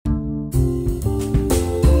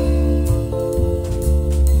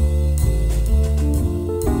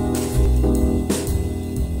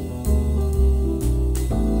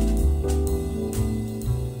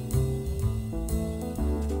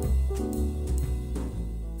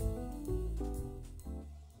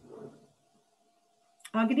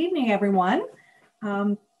Good evening, everyone.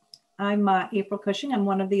 I'm April Cushing. I'm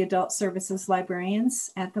one of the Adult Services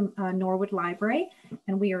Librarians at the Norwood Library,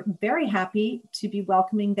 and we are very happy to be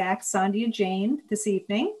welcoming back Sandhya Jain this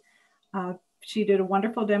evening. She did a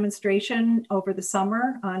wonderful demonstration over the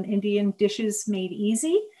summer on Indian dishes made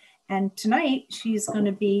easy, and tonight she's going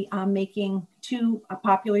to be making two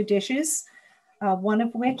popular dishes, one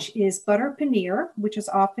of which is butter paneer, which is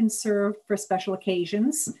often served for special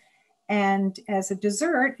occasions. And as a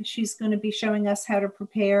dessert, she's going to be showing us how to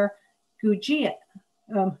prepare gujia.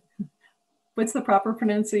 What's the proper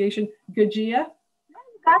pronunciation? Gujia,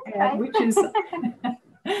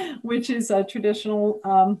 which is a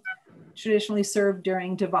traditionally served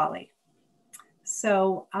during Diwali.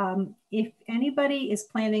 So if anybody is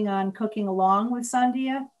planning on cooking along with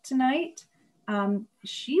Sandhya tonight,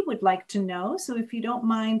 she would like to know. So if you don't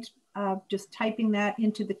mind just typing that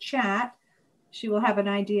into the chat, she will have an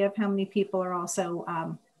idea of how many people are also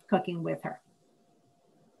cooking with her.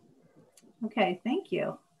 Okay, thank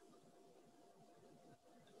you.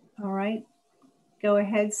 All right, go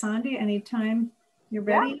ahead, Sandhya, anytime you're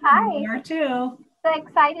ready. Yeah, hi. We are too. So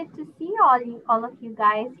excited to see all of you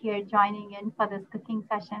guys here joining in for this cooking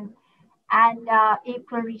session. And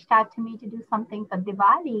April reached out to me to do something for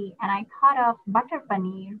Diwali, and I thought of butter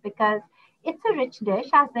paneer because it's a rich dish,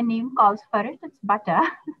 as the name calls for it. It's butter.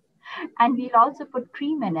 And we'll also put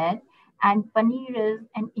cream in it. And paneer is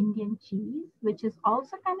an Indian cheese, which is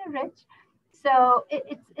also kind of rich. So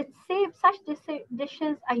it's saved. Such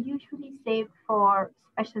dishes are usually saved for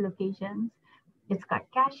special occasions. It's got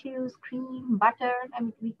cashews, cream, butter. I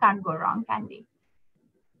mean, we can't go wrong, can we?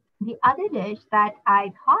 The other dish that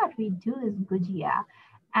I thought we'd do is gujia.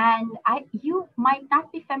 And you might not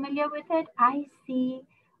be familiar with it. I see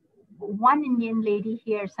one Indian lady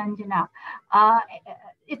here, Sanjana.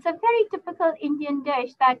 It's a very typical Indian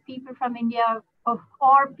dish that people from India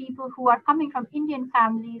or people who are coming from Indian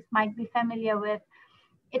families might be familiar with.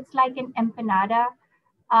 It's like an empanada,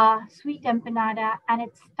 sweet empanada, and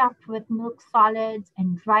it's stuffed with milk solids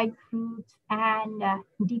and dried fruits and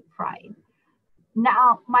deep fried.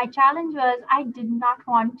 Now, my challenge was I did not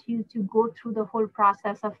want you to go through the whole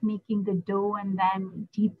process of making the dough and then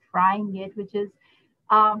deep frying it, which is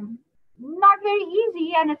not very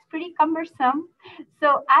easy and it's pretty cumbersome.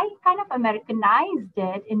 So I kind of Americanized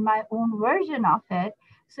it in my own version of it.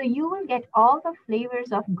 So you will get all the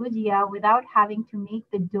flavors of gujia without having to make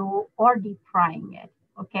the dough or deep frying it.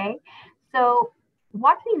 Okay. So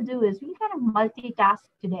what we'll do is we'll kind of multitask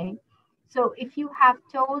today. So if you have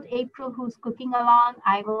told April who's cooking along,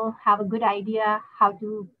 I will have a good idea how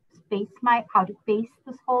to pace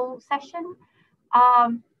this whole session.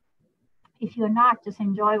 If you're not, just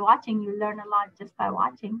enjoy watching. You'll learn a lot just by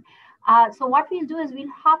watching. So what we'll do is we'll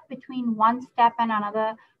hop between one step and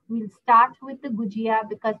another. We'll start with the gujia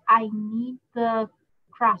because I need the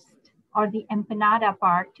crust or the empanada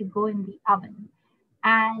part to go in the oven.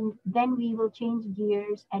 And then we will change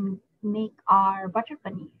gears and make our butter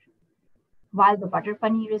paneer. While the butter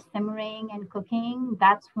paneer is simmering and cooking,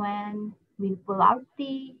 that's when we'll pull out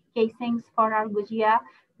the casings for our gujia,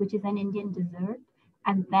 which is an Indian dessert,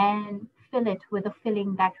 and then fill it with a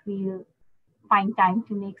filling that we'll find time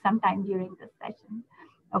to make sometime during this session.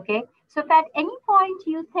 Okay, so if at any point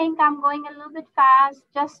you think I'm going a little bit fast,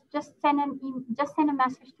 just send a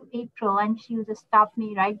message to April and she'll just stop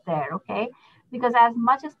me right there, okay? Because as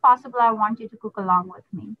much as possible, I want you to cook along with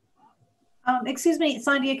me. Excuse me,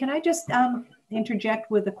 Sandhya, can I just interject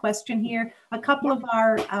with a question here? A couple of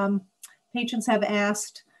our patrons have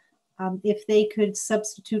asked if they could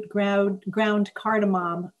substitute ground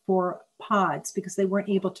cardamom for pods because they weren't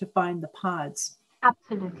able to find the pods.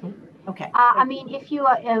 Absolutely. Okay. I mean, if you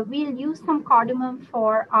we'll use some cardamom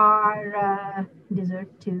for our dessert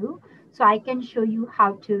too. So I can show you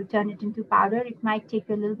how to turn it into powder. It might take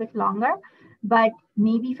a little bit longer, but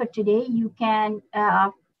maybe for today you can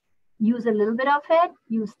use a little bit of it.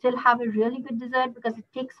 You still have a really good dessert because it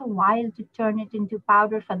takes a while to turn it into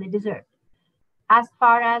powder for the dessert. As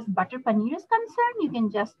far as butter paneer is concerned, you can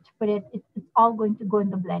just put it, it's all going to go in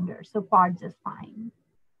the blender. So pods is fine.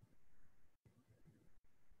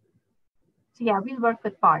 So yeah, we'll work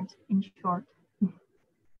with pods in short.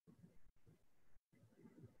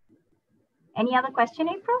 Any other question,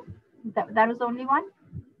 April? That was the only one?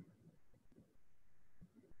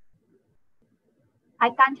 I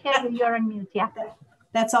can't hear you, you're on mute, yeah.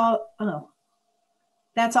 That's all,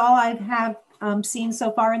 that's all I have seen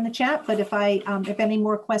so far in the chat, but if any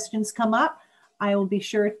more questions come up, I will be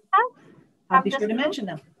sure, I'll be sure to mention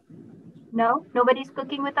them. No, nobody's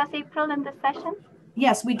cooking with us, April, in this session?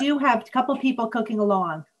 Yes, we do have a couple people cooking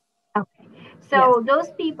along. Okay, So those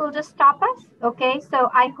people just stop us. Okay. So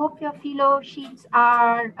I hope your phyllo sheets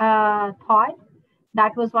are thawed.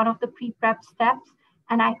 That was one of the pre-prep steps.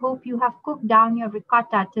 And I hope you have cooked down your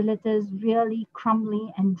ricotta till it is really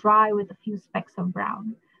crumbly and dry with a few specks of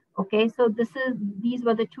brown. Okay, so these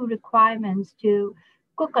were the two requirements to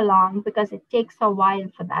cook along because it takes a while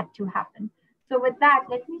for that to happen. So with that,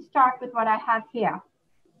 let me start with what I have here.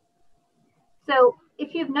 So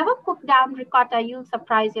if you've never cooked down ricotta, you'll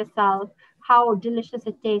surprise yourself how delicious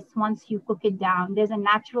it tastes once you cook it down. There's a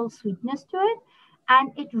natural sweetness to it,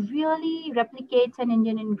 and it really replicates an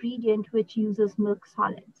Indian ingredient which uses milk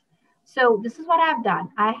solids. So this is what I've done.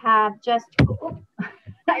 I have just,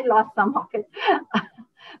 I lost some of it.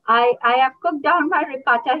 I have cooked down my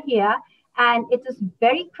ricotta here, and it is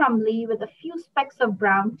very crumbly with a few specks of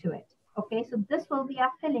brown to it. Okay, so this will be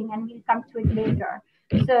our filling, and we'll come to it later.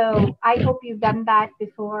 So I hope you've done that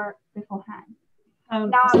beforehand.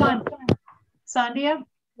 Now, Sandhya?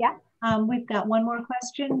 Yeah. We've got one more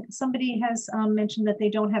question. Somebody has mentioned that they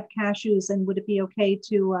don't have cashews, and would it be okay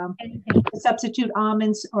to substitute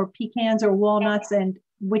almonds or pecans or walnuts? And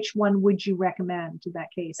which one would you recommend to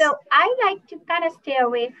that case? So I like to kind of stay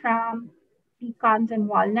away from pecans and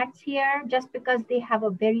walnuts here just because they have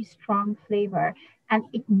a very strong flavor and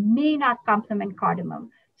it may not complement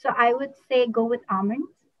cardamom. So I would say go with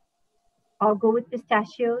almonds or go with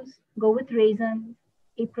pistachios, go with raisins,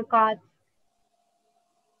 apricots.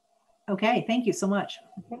 Okay, thank you so much.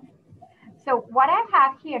 Okay. So what I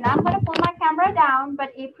have here, now I'm going to pull my camera down,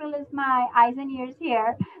 but April is my eyes and ears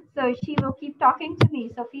here. So she will keep talking to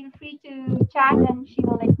me. So feel free to chat and she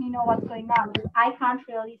will let me know what's going on. Because I can't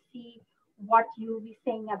really see what you'll be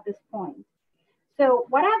saying at this point. So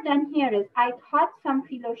what I've done here is I thawed some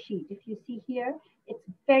phyllo sheet. If you see here, it's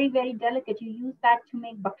very, very delicate. You use that to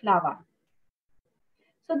make baklava.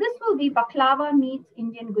 So this will be baklava meets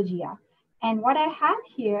Indian gujia. And what I have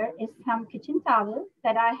here is some kitchen towel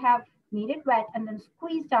that I have made it wet and then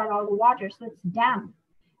squeezed out all the water so it's damp.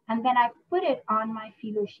 And then I put it on my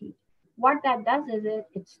phyllo sheet. What that does is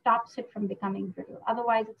it stops it from becoming brittle.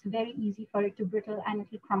 Otherwise, it's very easy for it to brittle and it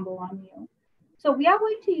will crumble on you. So we are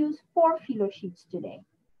going to use 4 phyllo sheets today.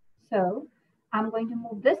 So I'm going to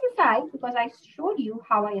move this aside because I showed you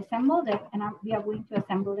how I assembled it and we are going to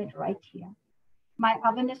assemble it right here. My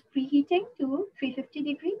oven is preheating to 350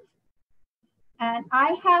 degrees. And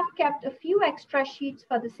I have kept a few extra sheets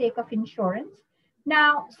for the sake of insurance.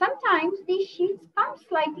 Now, sometimes these sheets come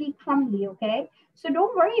slightly crumbly, okay? So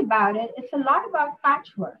don't worry about it. It's a lot about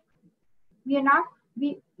patchwork. You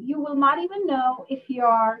will not even know if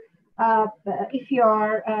your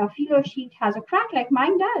phyllo sheet has a crack like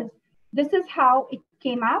mine does. This is how it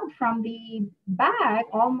came out from the bag,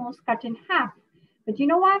 almost cut in half. But you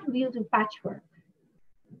know what? We'll do patchwork.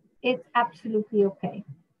 It's absolutely okay.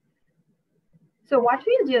 So what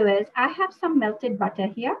we'll do is I have some melted butter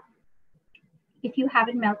here. If you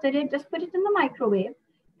haven't melted it, just put it in the microwave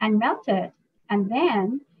and melt it. And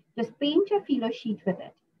then just paint your phyllo sheet with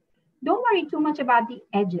it. Don't worry too much about the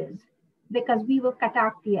edges because we will cut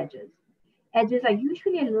out the edges. Edges are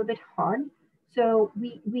usually a little bit hard. So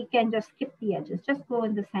we can just skip the edges. Just go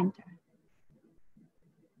in the center.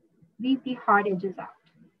 Leave the hard edges out.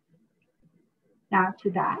 Now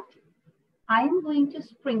to that, I am going to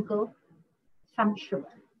sprinkle some sugar.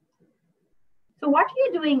 So what we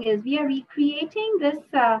are doing is we are recreating this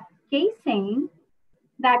casing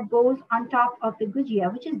that goes on top of the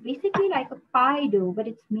gujia, which is basically like a pie dough, but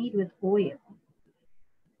it's made with oil.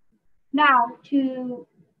 Now to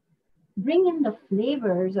bring in the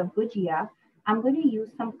flavors of gujia, I'm going to use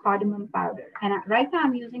some cardamom powder. And right now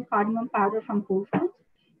I'm using cardamom powder from Whole Foods.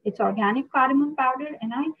 It's organic cardamom powder,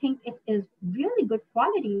 and I think it is really good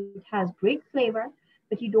quality. It has great flavor,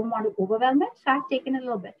 but you don't want to overwhelm it. So I've taken a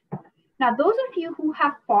little bit. Now, those of you who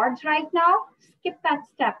have pods right now, skip that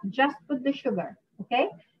step. Just put the sugar, okay?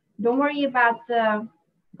 Don't worry about the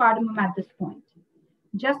cardamom at this point.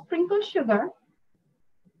 Just sprinkle sugar,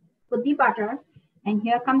 put the butter, and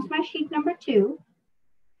here comes my sheet number 2.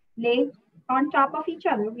 Lay on top of each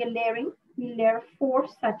other. We are layering. We layer 4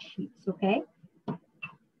 such sheets, okay?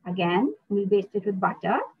 Again, we baste it with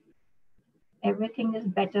butter. Everything is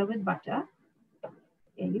better with butter.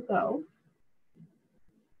 There you go.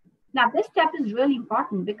 Now, this step is really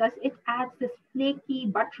important because it adds this flaky,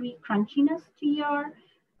 buttery crunchiness to your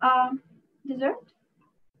dessert.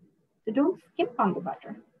 So don't skimp on the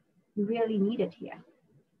butter. You really need it here.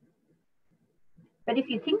 But if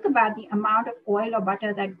you think about the amount of oil or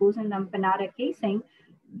butter that goes in the empanada casing,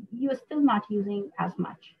 you're still not using as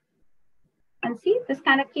much. And see, this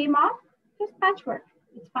kind of came off, just patchwork.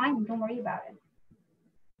 It's fine, don't worry about it.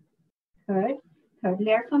 Good. third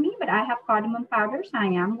layer for me, but I have cardamom powder, so I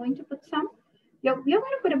am going to put some. You're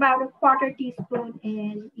going to put about a 1/4 teaspoon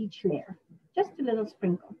in each layer, just a little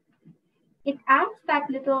sprinkle. It adds that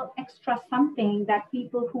little extra something that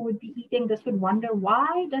people who would be eating this would wonder,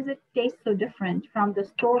 why does it taste so different from the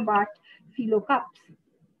store-bought phyllo cups?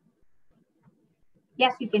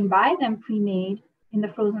 Yes, you can buy them pre-made in the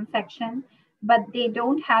frozen section, but they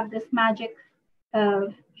don't have this magic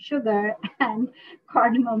of sugar and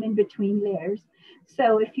cardamom in between layers.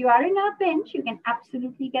 So if you are in a pinch, you can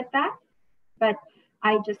absolutely get that. But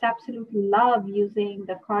I just absolutely love using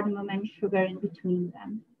the cardamom and sugar in between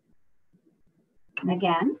them. And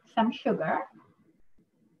again, some sugar.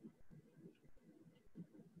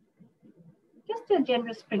 Just a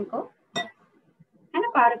generous sprinkle. And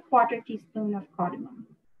about a 1/4 teaspoon of cardamom.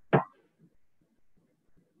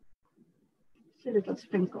 Just a little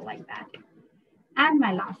sprinkle like that. And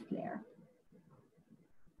my last layer.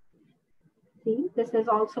 See, this is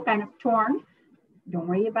also kind of torn. Don't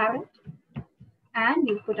worry about it. And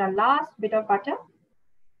we put our last bit of butter.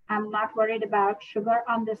 I'm not worried about sugar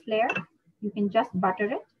on this layer. You can just butter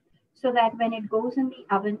it so that when it goes in the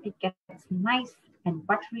oven, it gets nice and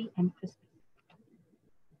buttery and crispy.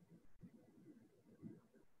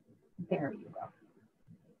 There you go.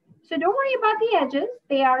 So don't worry about the edges.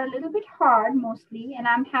 They are a little bit hard mostly, and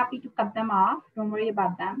I'm happy to cut them off. Don't worry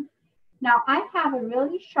about them. Now I have a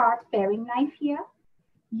really sharp paring knife here.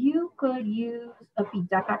 You could use a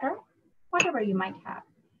pizza cutter, whatever you might have.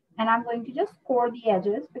 And I'm going to just core the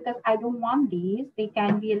edges because I don't want these. They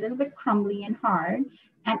can be a little bit crumbly and hard.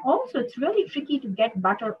 And also it's really tricky to get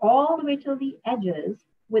butter all the way till the edges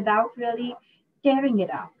without really tearing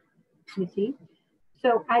it up, you see?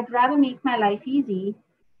 So I'd rather make my life easy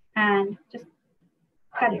and just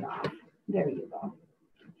cut it off. There you go.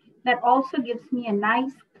 That also gives me a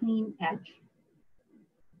nice clean edge.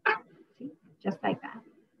 See, just like that.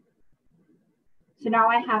 So now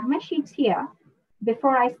I have my sheets here.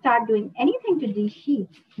 Before I start doing anything to these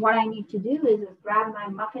sheets, what I need to do is grab my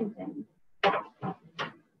muffin tin.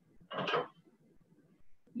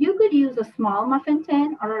 You could use a small muffin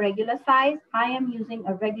tin or a regular size. I am using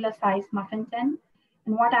a regular size muffin tin.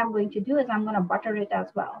 And what I'm going to do is I'm going to butter it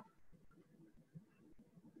as well.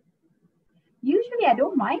 Usually I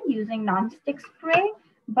don't mind using non-stick spray,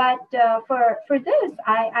 but for this,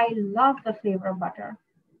 I love the flavor of butter.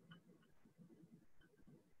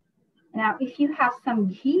 Now, if you have some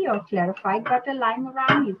ghee or clarified butter lying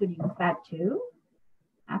around, you could use that too.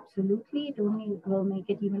 Absolutely, it only will make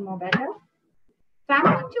it even more better. So I'm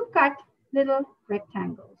going to cut little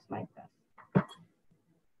rectangles like this.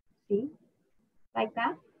 See, like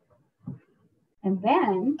that. And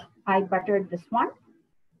then I buttered this one.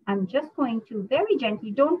 I'm just going to very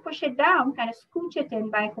gently, don't push it down, kind of scooch it in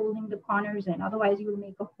by holding the corners in. Otherwise, you will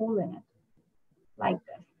make a hole in it. Like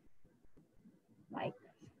this. Like this.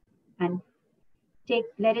 And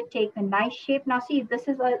let it take a nice shape. Now see, this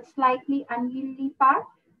is a slightly unwieldy part.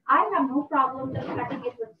 I have no problem just cutting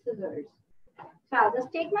it with scissors. So I'll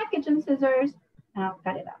just take my kitchen scissors and I'll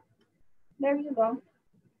cut it up. There you go.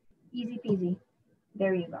 Easy peasy.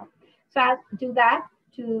 There you go. So I'll do that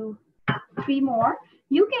to 3 more.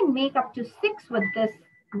 You can make up to 6 with this,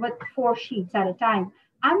 with 4 sheets at a time.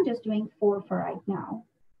 I'm just doing 4 for right now.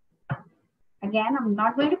 Again, I'm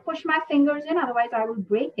not going to push my fingers in, otherwise I will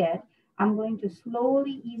break it. I'm going to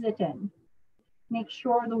slowly ease it in. Make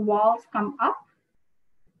sure the walls come up.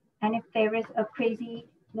 And if there is a crazy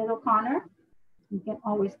little corner, you can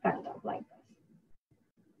always cut it up like this.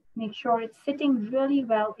 Make sure it's sitting really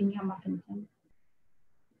well in your muffin tin.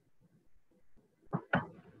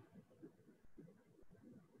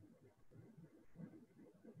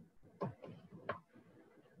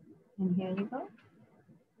 And here you go.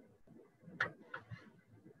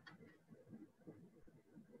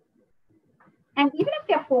 And even if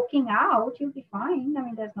they're poking out, you'll be fine. I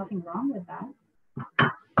mean, there's nothing wrong with that.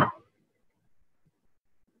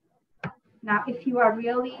 Now, if you are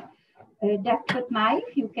really deft with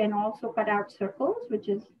knife, you can also cut out circles, which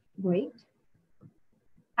is great.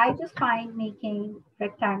 I just find making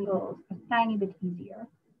rectangles a tiny bit easier.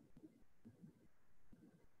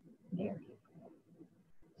 There you go.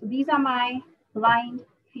 So these are my lined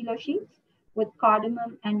phyllo sheets with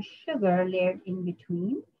cardamom and sugar layered in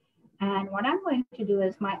between. And what I'm going to do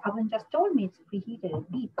is my oven just told me it's preheated,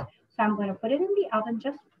 it beeped. So I'm going to put it in the oven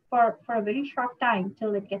just for a very short time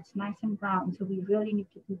till it gets nice and brown. So we really need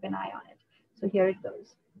to keep an eye on it. So here it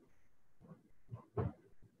goes.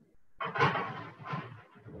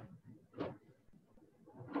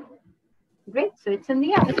 Great, so it's in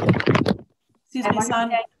the oven. Excuse me,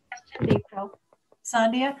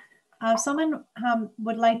 Sandhya. Someone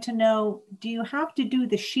would like to know, do you have to do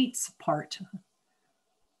the sheets part?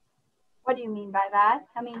 What do you mean by that?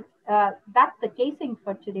 I mean, that's the casing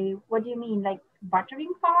for today. What do you mean, like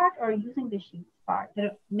buttering part or using the sheets part?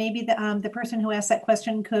 Maybe the person who asked that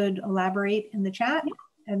question could elaborate in the chat,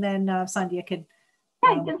 and then Sandhya could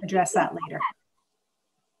address that later.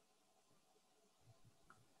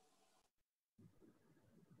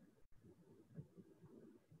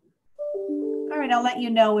 All right, I'll let you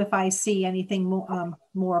know if I see anything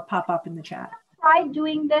more pop up in the chat. Try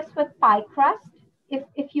doing this with pie crust.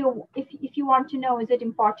 If you want to know, is it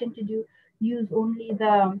important to use only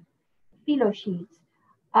the phyllo sheets?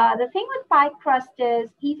 The thing with pie crust is,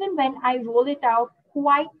 even when I roll it out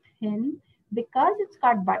quite thin, because it's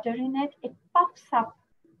got butter in it, it puffs up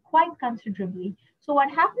quite considerably. So what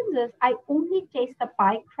happens is I only taste the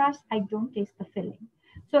pie crust, I don't taste the filling.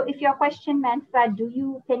 So if your question meant that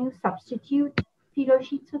can you substitute phyllo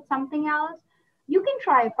sheets with something else, you can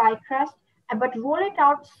try a pie crust, but roll it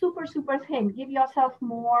out super, super thin. Give yourself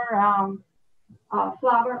more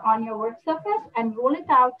flour on your work surface and roll it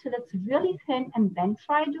out till it's really thin, and then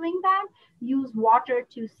try doing that. Use water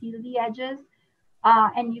to seal the edges,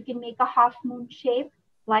 and you can make a half moon shape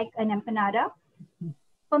like an empanada.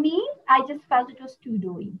 For me, I just felt it was too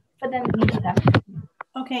doughy, but then we did that.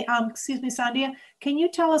 Okay, excuse me, Sandhya, can you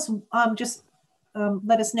tell us,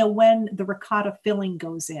 let us know when the ricotta filling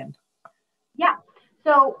goes in? Yeah,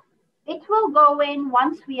 so it will go in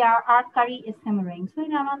once our curry is simmering. So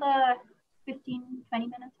in another 15, 20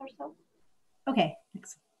 minutes or so. Okay,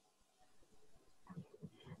 thanks.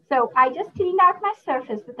 So I just cleaned out my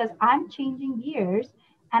surface because I'm changing gears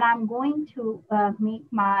and I'm going to make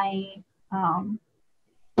my butter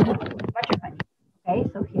bunny. Okay,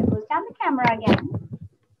 so here goes down the camera again.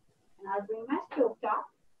 And I'll bring my stove top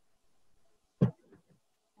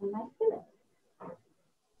and my skillet.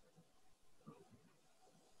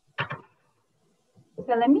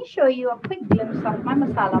 So let me show you a quick glimpse of my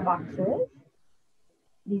masala boxes.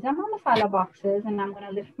 These are my masala boxes, and I'm going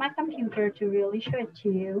to lift my computer to really show it to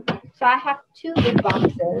you. So I have two big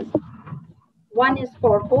boxes. One is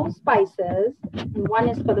for whole spices, and one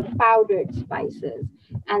is for the powdered spices.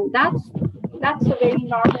 And that's a very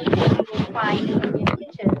normal thing you will find in Indian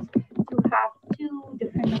kitchens, to have two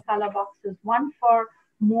different masala boxes, one for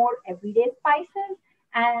more everyday spices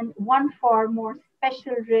and one for more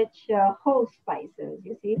special rich whole spices,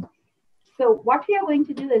 you see. So what we are going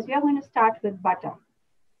to do is we are going to start with butter.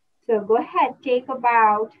 So go ahead, take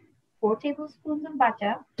about 4 tablespoons of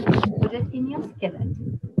butter, put it in your skillet,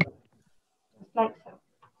 just like so.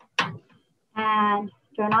 And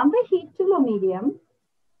turn on the heat to low medium,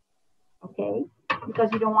 okay,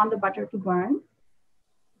 because you don't want the butter to burn.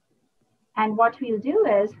 And what we'll do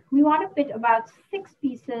is we want to put about 6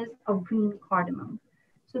 pieces of green cardamom.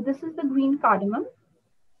 So this is the green cardamom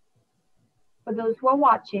for those who are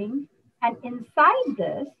watching. And inside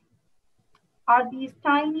this are these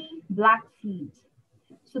tiny black seeds.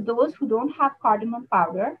 So those who don't have cardamom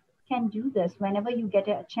powder can do this whenever you get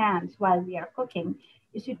a chance while we are cooking,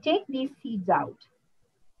 is to take these seeds out.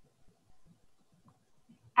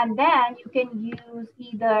 And then you can use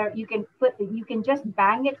you can just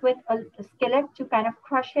bang it with a skillet to kind of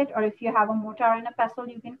crush it, or if you have a mortar and a pestle,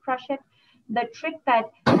 you can crush it. The trick that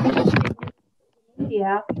in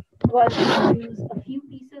India was to use a few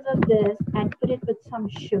pieces of this and put it with some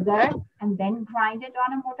sugar and then grind it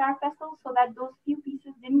on a mortar pestle so that those few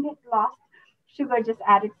pieces didn't get lost. Sugar just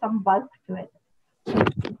added some bulk to it.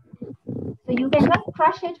 So you can just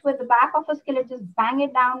crush it with the back of a skillet, just bang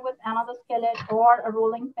it down with another skillet or a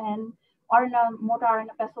rolling pin or in a mortar and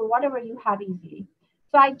a pestle, whatever you have easily.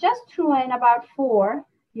 So I just threw in about 4,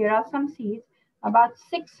 here are some seeds, about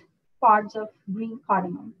 6 pods of green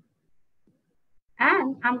cardamom.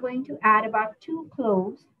 And I'm going to add about 2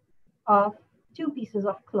 pieces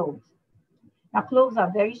of cloves. Now cloves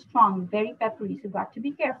are very strong, very peppery, so you've got to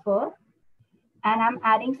be careful. And I'm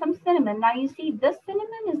adding some cinnamon. Now you see this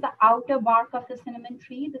cinnamon is the outer bark of the cinnamon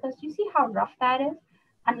tree, because you see how rough that is?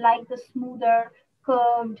 Unlike the smoother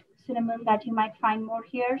curved cinnamon that you might find more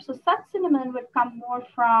here. So such cinnamon would come more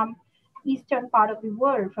from eastern part of the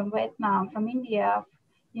world, from Vietnam, from India,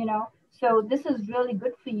 you know. So this is really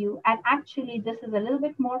good for you. And actually this is a little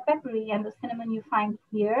bit more peppery, and the cinnamon you find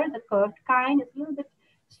here, the curved kind, is a little bit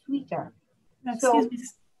sweeter. Excuse me,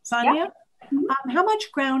 Sandhya? Yeah. How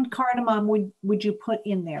much ground cardamom would you put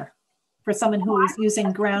in there for someone who is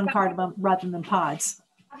using ground cardamom rather than pods?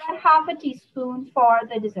 About half a teaspoon for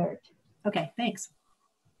the dessert. Okay, thanks.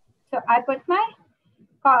 So I put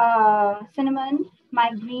my cinnamon,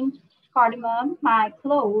 my green cardamom, my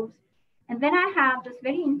cloves, and then I have this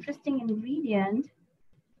very interesting ingredient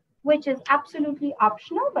which is absolutely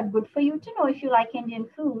optional, but good for you to know if you like Indian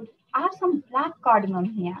food. I have some black cardamom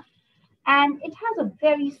here. And it has a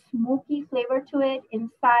very smoky flavor to it.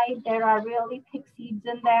 Inside, there are really thick seeds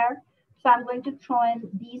in there. So I'm going to throw in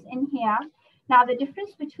these in here. Now, the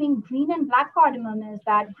difference between green and black cardamom is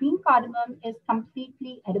that green cardamom is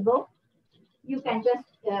completely edible. You can just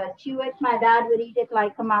chew it. My dad would eat it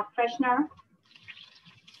like a mouth freshener.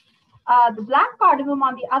 The black cardamom,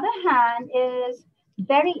 on the other hand, is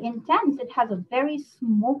very intense. It has a very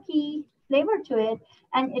smoky flavor to it,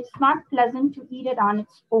 and it's not pleasant to eat it on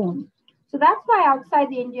its own. So that's why outside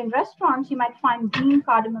the Indian restaurants, you might find green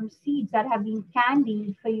cardamom seeds that have been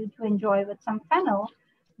candied for you to enjoy with some fennel.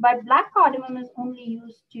 But black cardamom is only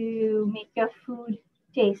used to make your food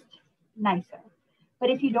taste nicer. But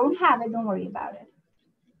if you don't have it, don't worry about it.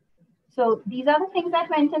 So these are the things that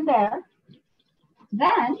went in there.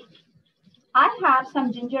 Then I have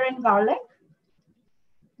some ginger and garlic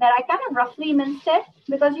that I kind of roughly minced it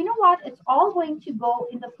because you know what? It's all going to go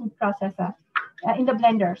in the food processor, in the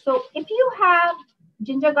blender. So if you have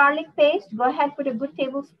ginger garlic paste, go ahead, put a good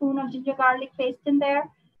tablespoon of ginger garlic paste in there.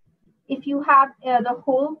 If you have the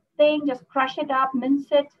whole thing, just crush it up, mince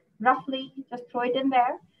it roughly, just throw it in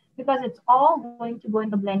there because it's all going to go in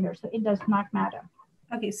the blender. So it does not matter.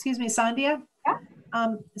 Okay, excuse me, Sandhya.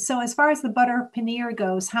 Yeah. So as far as the butter paneer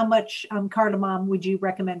goes, how much cardamom would you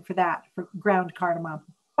recommend for that, for ground cardamom?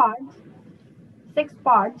 Pods, 6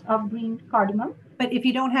 pods of green cardamom. But if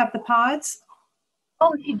you don't have the pods?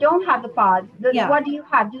 Oh, if you don't have the pods, yeah. What do you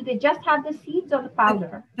have? Do they just have the seeds or the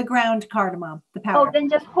powder? The ground cardamom, the powder. Oh, then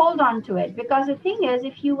just hold on to it. Because the thing is,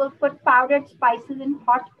 if you will put powdered spices in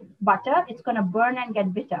hot butter, it's going to burn and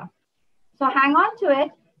get bitter. So hang on to it.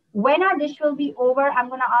 When our dish will be over, I'm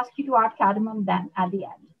going to ask you to add cardamom then at the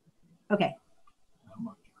end. Okay.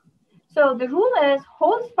 So the rule is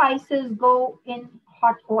whole spices go in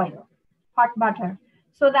hot oil, hot butter,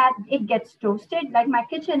 so that it gets toasted. Like my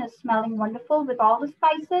kitchen is smelling wonderful with all the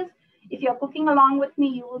spices. If you're cooking along with me,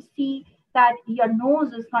 you will see that your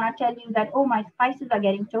nose is going to tell you that, oh, my spices are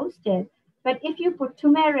getting toasted. But if you put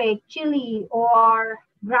turmeric, chili, or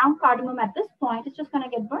ground cardamom at this point, it's just going to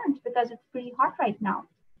get burnt because it's pretty hot right now.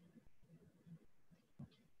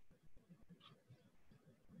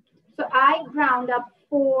 So I ground up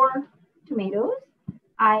 4 tomatoes.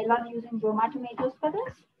 I love using Roma tomatoes for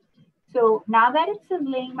this. So now that it's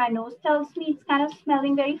sizzling, my nose tells me it's kind of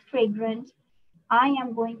smelling very fragrant. I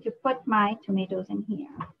am going to put my tomatoes in here.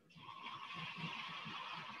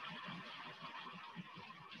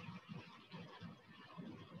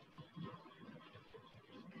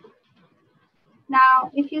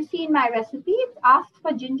 Now, if you see in my recipe, it's asked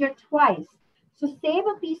for ginger twice. So save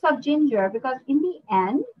a piece of ginger because in the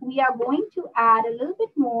end, we are going to add a little bit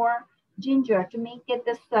more ginger to make it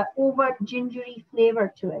this overt gingery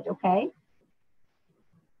flavor to it, okay?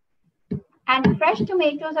 And fresh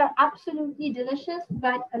tomatoes are absolutely delicious,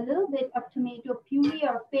 but a little bit of tomato puree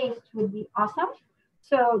or paste would be awesome.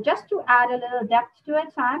 So just to add a little depth to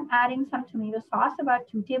it, so I'm adding some tomato sauce, about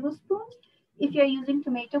 2 tablespoons. If you're using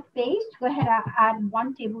tomato paste, go ahead and add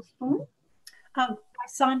 1 tablespoon.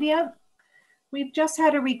 Sandhya, we've just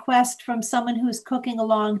had a request from someone who's cooking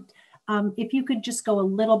along. If you could just go a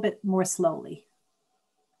little bit more slowly.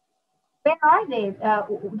 Where are they?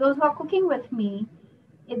 Those who are cooking with me,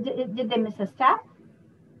 did they miss a step?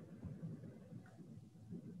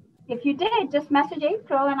 If you did, just message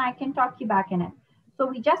April and I can talk you back in it. So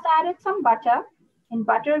we just added some butter. In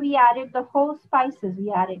butter, we added the whole spices.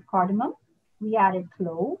 We added cardamom, we added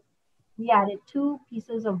clove, we added 2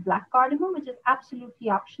 pieces of black cardamom, which is absolutely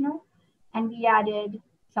optional. And we added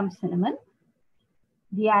some cinnamon.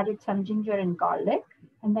 We added some ginger and garlic.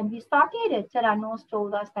 And then we sauteed it till our nose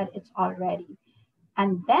told us that it's all ready.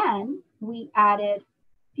 And then we added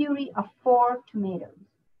puree of 4 tomatoes.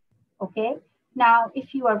 Okay. Now,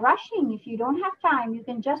 if you are rushing, if you don't have time, you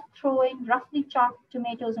can just throw in roughly chopped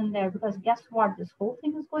tomatoes in there because guess what? This whole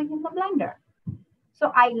thing is going in the blender.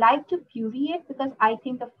 So I like to puree it because I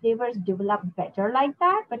think the flavors develop better like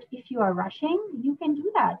that. But if you are rushing, you can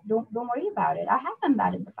do that. Don't worry about it. I have done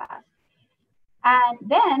that in the past. And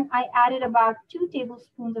then I added about 2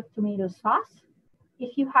 tablespoons of tomato sauce.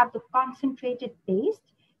 If you have the concentrated paste,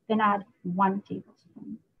 then add 1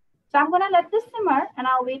 tablespoon. So I'm going to let this simmer and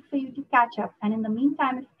I'll wait for you to catch up. And in the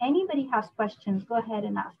meantime, if anybody has questions, go ahead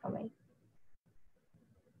and ask away.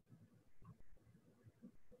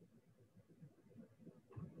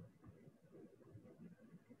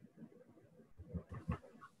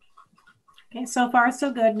 Okay, so far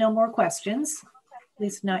so good. No more questions, at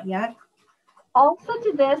least not yet. Also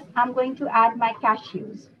to this, I'm going to add my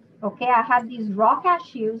cashews. Okay, I have these raw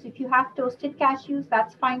cashews. If you have toasted cashews,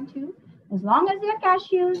 that's fine too. As long as they're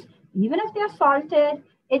cashews, even if they're salted,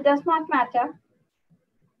 it does not matter.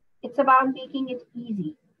 It's about making it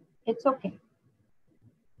easy. It's okay.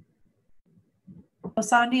 Oh,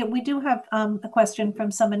 Sandhya, we do have a question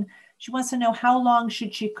from someone. She wants to know, how long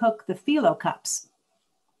should she cook the phyllo cups?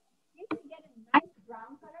 To get a nice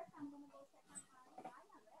brown color, I'm going to go check my pan.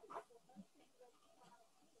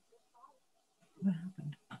 What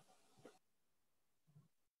happened?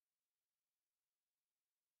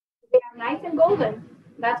 They are nice and golden.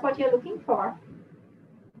 That's what you're looking for.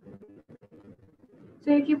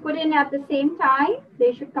 So if you put in at the same time,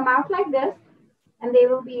 they should come out like this, and they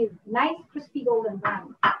will be nice, crispy, golden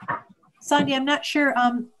brown. Sandhya, I'm not sure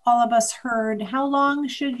all of us heard. How long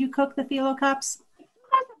should you cook the phyllo cups?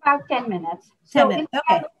 That's about 10 minutes. 10 so minutes, if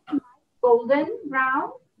okay. nice golden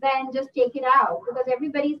brown, then just take it out, because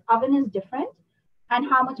everybody's oven is different, and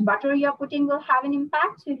how much butter you're putting will have an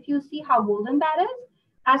impact. So if you see how golden that is,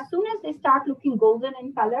 as soon as they start looking golden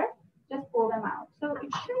in color, just pull them out. So it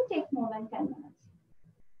shouldn't take more than 10 minutes.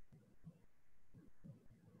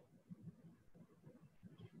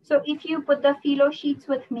 So if you put the phyllo sheets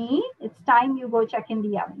with me, it's time you go check in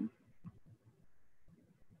the oven.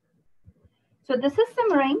 So this is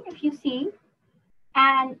simmering, if you see,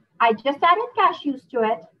 and I just added cashews to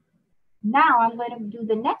it. Now I'm going to do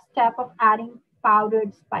the next step of adding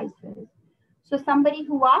powdered spices. So somebody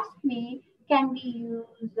who asked me, can we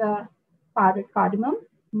use powdered cardamom?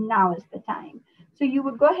 Now is the time. So you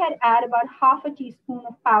would go ahead, add about half a teaspoon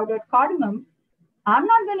of powdered cardamom. I'm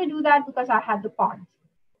not going to do that because I have the pods,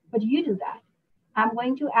 but you do that. I'm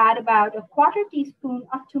going to add about a quarter teaspoon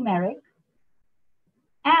of turmeric.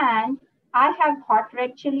 And I have hot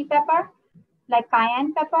red chili pepper, like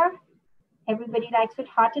cayenne pepper. Everybody likes it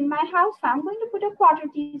hot in my house. So I'm going to put a quarter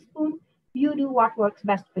teaspoon. You do what works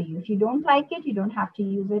best for you. If you don't like it, you don't have to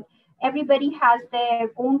use it. Everybody has their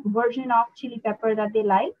own version of chili pepper that they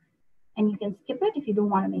like, and you can skip it if you don't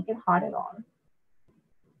want to make it hot at all.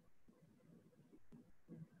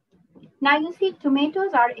 Now you see,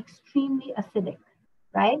 tomatoes are extremely acidic,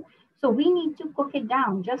 right? So we need to cook it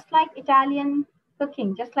down, just like Italian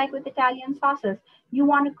cooking, just like with Italian sauces. You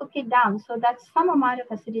want to cook it down so that some amount of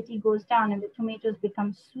acidity goes down and the tomatoes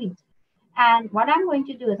become sweet. And what I'm going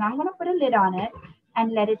to do is I'm going to put a lid on it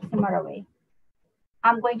and let it simmer away.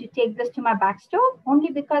 I'm going to take this to my back stove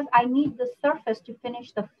only because I need the surface to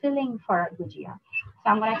finish the filling for our gujia. So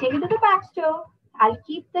I'm going to take it to the back stove. I'll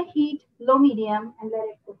keep the heat low medium and let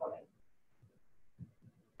it cook away.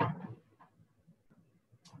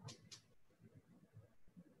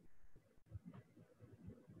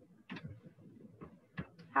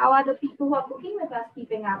 How are the people who are cooking with us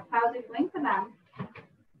keeping up? How's it going for them?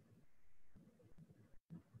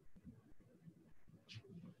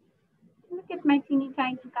 Look at my teeny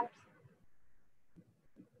tiny cups.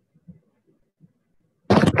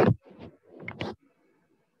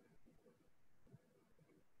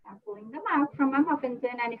 I'm pulling them out from my muffin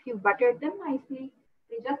tin, and if you buttered them nicely,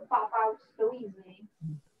 they just pop out so easily.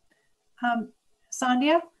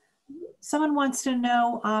 Sandhya, someone wants to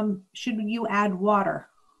know, should you add water,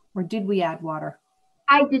 or did we add water?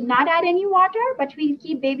 I did not add any water, but we'll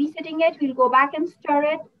keep babysitting it. We'll go back and stir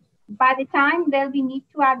it. By the time there'll be need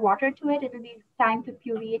to add water to it, it'll be time to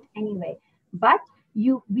puree it anyway. But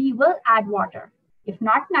we will add water. If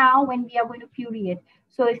not now, when we are going to puree it.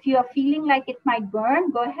 So if you are feeling like it might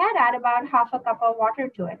burn, go ahead, add about half a cup of water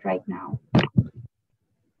to it right now.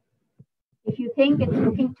 If you think it's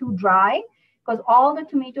looking too dry, because all the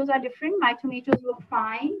tomatoes are different, my tomatoes look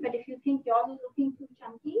fine, but if you think yours is looking too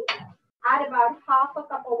chunky, add about half a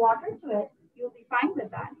cup of water to it. You'll be fine with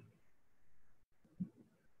that.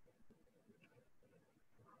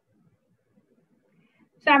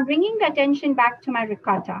 So I'm bringing the attention back to my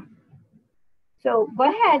ricotta. So go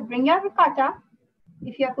ahead, bring your ricotta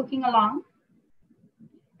if you're cooking along.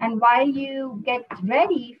 And while you get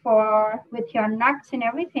ready with your nuts and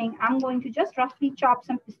everything, I'm going to just roughly chop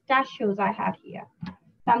some pistachios I have here. So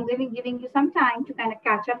I'm giving you some time to kind of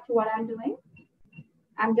catch up to what I'm doing.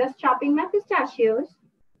 I'm just chopping my pistachios.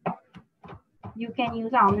 You can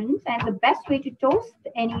use almonds, and the best way to toast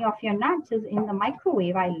any of your nuts is in the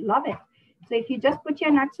microwave. I love it. So if you just put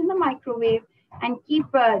your nuts in the microwave and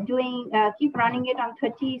keep running it on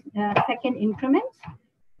 30-second increments,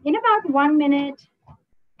 in about 1 minute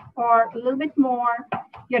or a little bit more,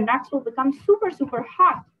 your nuts will become super, super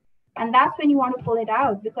hot. And that's when you want to pull it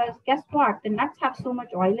out, because guess what? The nuts have so much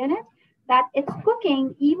oil in it that it's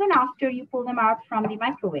cooking even after you pull them out from the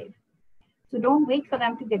microwave. So don't wait for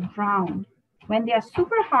them to get browned. When they are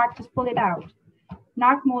super hot, just pull it out.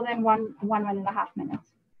 Not more than one and a half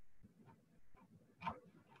minutes.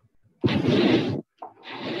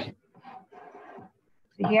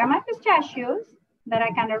 So here are my pistachios that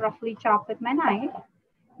I kind of roughly chop with my knife.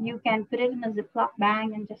 You can put it in a Ziploc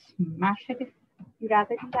bag and just smash it if you'd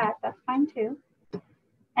rather do that. That's fine too.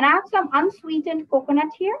 And I have some unsweetened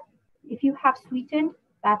coconut here. If you have sweetened,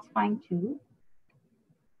 that's fine too.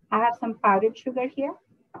 I have some powdered sugar here.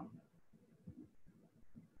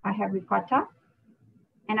 I have ricotta.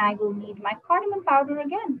 And I will need my cardamom powder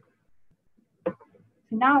again. So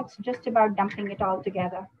now it's just about dumping it all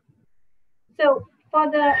together. So for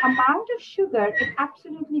the amount of sugar, it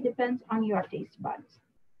absolutely depends on your taste buds.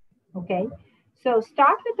 Okay, so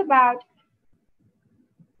start with about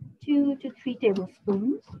 2 to 3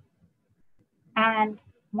 tablespoons. And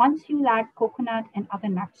once you add coconut and other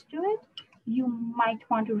nuts to it, you might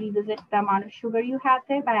want to revisit the amount of sugar you have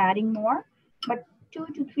there by adding more. But 2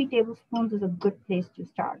 to 3 tablespoons is a good place to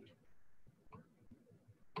start.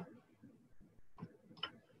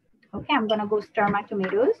 Okay, I'm gonna go stir my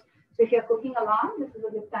tomatoes. So if you're cooking along, this is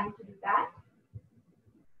a good time to do that.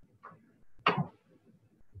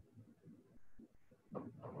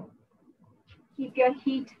 Keep your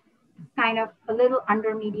heat kind of a little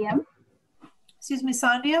under medium. Excuse me,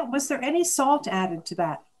 Sandhya, was there any salt added to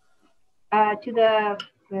that? To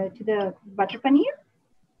the butter paneer?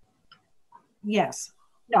 Yes.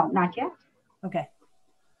 No, not yet. Okay.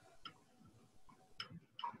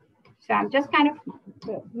 So I'm just kind of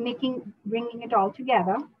bringing it all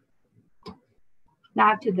together.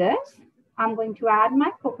 Now to this, I'm going to add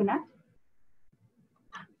my coconut.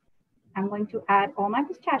 I'm going to add all my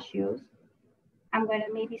pistachios. I'm going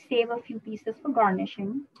to maybe save a few pieces for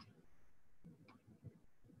garnishing.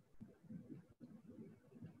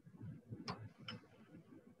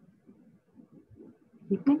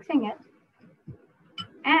 Keep mixing it.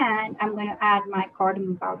 And I'm going to add my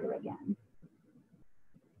cardamom powder again.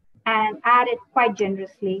 And add it quite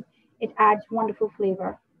generously. It adds wonderful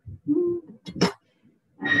flavor.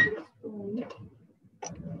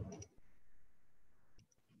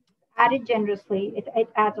 Add it generously. It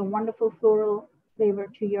adds a wonderful floral flavor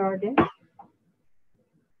to your dish.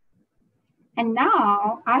 And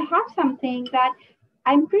now I have something that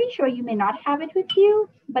I'm pretty sure you may not have it with you,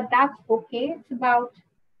 but that's okay. It's about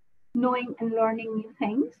knowing and learning new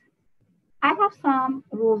things. I have some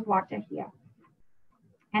rose water here.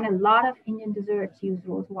 And a lot of Indian desserts use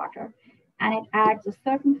rose water. And it adds a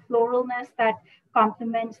certain floralness that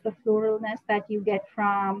complements the floralness that you get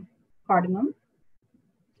from cardamom.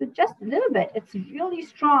 So just a little bit, it's really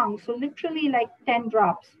strong. So literally like 10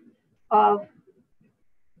 drops of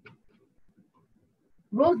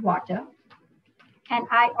rose water. And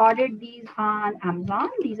I ordered these on Amazon.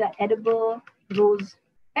 These are edible rose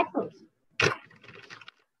petals.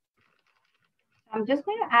 I'm just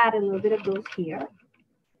going to add a little bit of those here.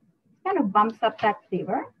 Kind of bumps up that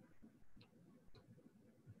flavor.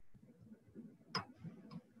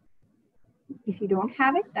 If you don't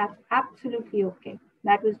have it, that's absolutely okay.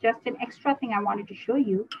 That was just an extra thing I wanted to show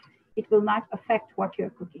you. It will not affect what you're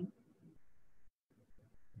cooking.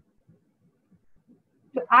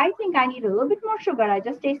 So I think I need a little bit more sugar. I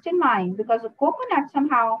just tasted mine because the coconut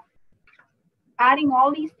somehow, adding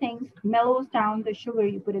all these things mellows down the sugar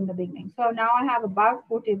you put in the beginning. So now I have about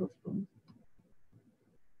 4 tablespoons.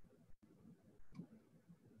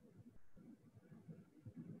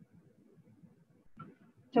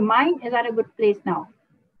 So mine is at a good place now.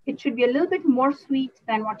 It should be a little bit more sweet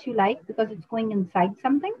than what you like because it's going inside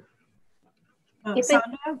something.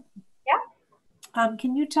 Sandhya? Yeah.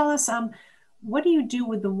 Can you tell us, what do you do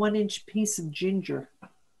with the 1-inch piece of ginger?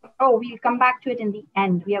 Oh, we'll come back to it in the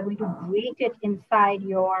end. We are going to grate it inside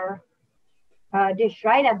your dish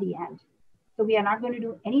right at the end. So we are not going to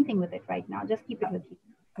do anything with it right now. Just keep it with you.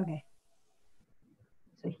 Okay.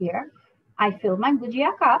 So here, I fill my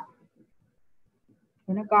gujia cup.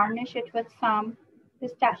 I'm going to garnish it with some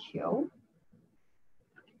pistachio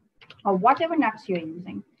or whatever nuts you're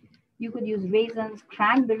using. You could use raisins,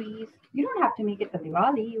 cranberries. You don't have to make it for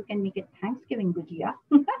Diwali. You can make it Thanksgiving gujia.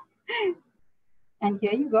 And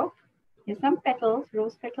here you go. Here's some petals,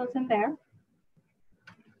 rose petals in there.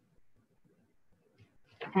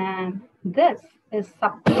 And this is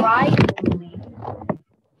surprisingly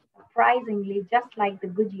just like the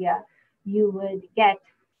gujia you would get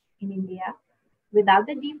in India, without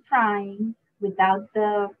the deep frying, without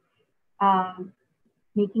the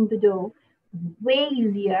making the dough. Way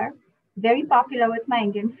easier, very popular with my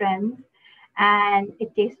Indian friends, and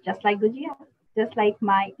it tastes just like gujia, just like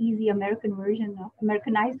my easy American version of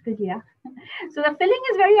Americanized gujia. So the filling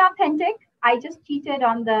is very authentic. I just cheated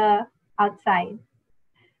on the outside.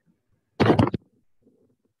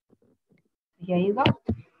 Here you go.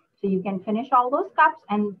 So you can finish all those cups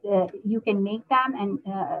and you can make them and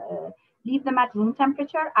leave them at room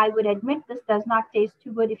temperature. I would admit this does not taste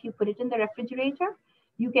too good if you put it in the refrigerator.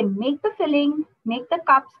 You can make the filling, make the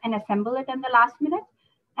cups and assemble it in the last minute,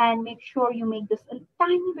 and make sure you make this a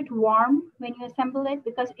tiny bit warm when you assemble it,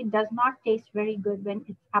 because it does not taste very good when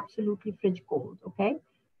it's absolutely fridge cold, okay?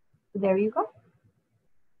 So there you go.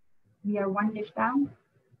 We are one dish down.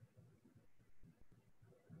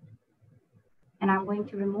 And I'm going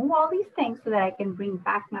to remove all these things so that I can bring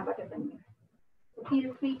back my butter paneer. So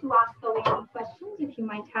feel free to ask away any questions if you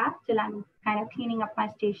might have till I'm kind of cleaning up my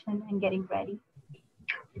station and getting ready.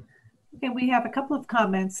 Okay, we have a couple of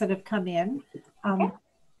comments that have come in. Okay.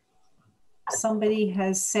 Somebody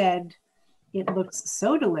has said, it looks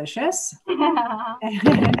so delicious.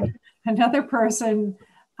 And another person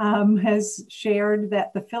has shared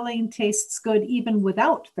that the filling tastes good even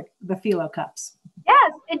without the phyllo cups.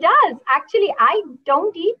 Yes, it does. Actually, I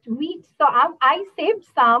don't eat wheat, so I saved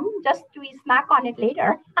some just to snack on it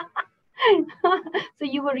later. So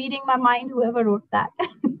you were reading my mind, whoever wrote that.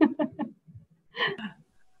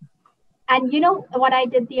 And you know what I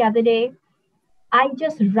did the other day? I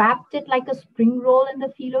just wrapped it like a spring roll in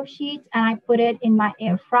the phyllo sheets and I put it in my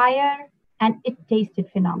air fryer and it tasted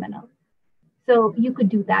phenomenal. So you could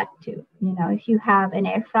do that too. You know, if you have an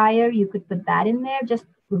air fryer, you could put that in there. Just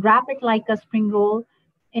wrap it like a spring roll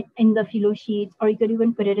in the phyllo sheets, or you could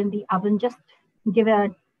even put it in the oven. Just give a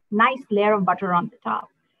nice layer of butter on the top.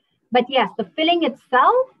 But yes, the filling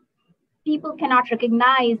itself, people cannot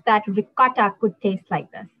recognize that ricotta could taste like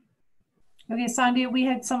this. Okay, Sandhya, we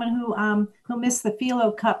had someone who missed the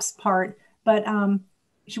phyllo cups part, but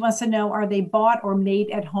she wants to know, are they bought or made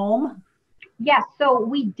at home? Yes, so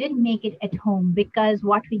we did make it at home, because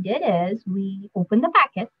what we did is we opened the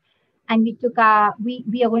packet and we took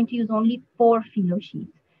we are going to use only 4 phyllo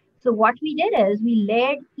sheets. So what we did is we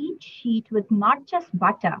layered each sheet with not just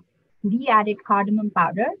butter, we added cardamom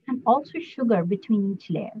powder and also sugar between each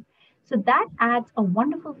layer. So that adds a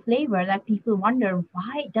wonderful flavor that people wonder,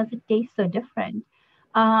 why does it taste so different?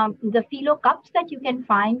 The phyllo cups that you can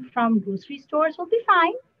find from grocery stores will be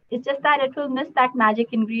fine. It's just that it will miss that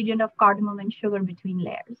magic ingredient of cardamom and sugar between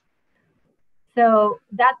layers. So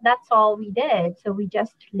that's all we did. So we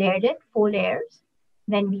just layered it 4 layers.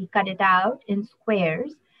 Then we cut it out in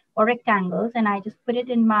squares or rectangles, and I just put it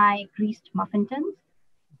in my greased muffin tins.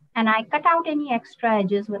 And I cut out any extra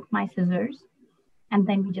edges with my scissors. And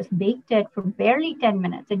then we just baked it for barely 10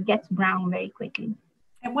 minutes. It gets brown very quickly.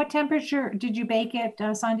 At what temperature did you bake it,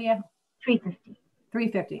 Sandhya? 350.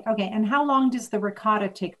 350. Okay. And how long does the ricotta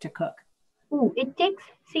take to cook? Ooh, it takes,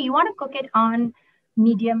 see, you want to cook it on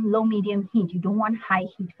low medium heat. You don't want high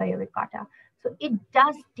heat for your ricotta. So it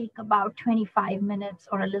does take about 25 minutes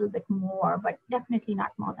or a little bit more, but definitely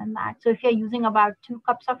not more than that. So if you're using about 2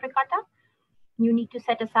 cups of ricotta, you need to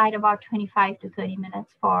set aside about 25 to 30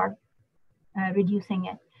 minutes for reducing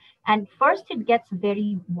it. And first it gets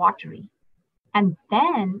very watery, and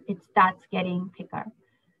then it starts getting thicker.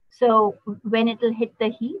 So when it'll hit the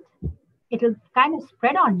heat, it'll kind of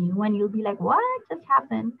spread on you and you'll be like, what just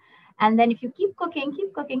happened? And then if you keep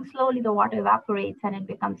cooking slowly, the water evaporates and it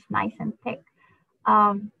becomes nice and thick.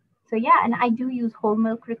 So yeah, and I do use whole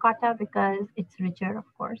milk ricotta because it's richer, of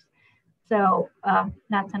course. So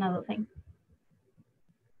that's another thing.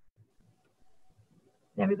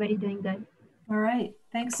 Is everybody doing good? All right.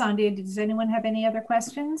 Thanks, Sandhya. Does anyone have any other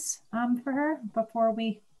questions for her before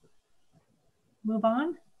we move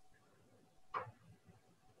on?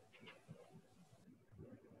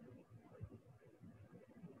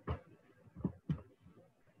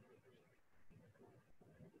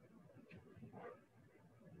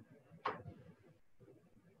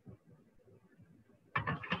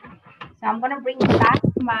 So I'm going to bring back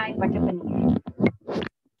my butter paneer.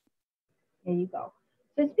 There you go.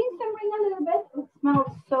 So it's been simmering a little bit. It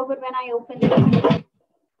smells so good when I open it.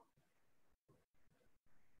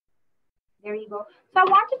 There you go. So I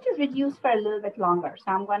wanted to reduce for a little bit longer.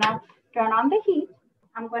 So I'm going to turn on the heat.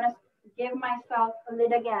 I'm going to give myself a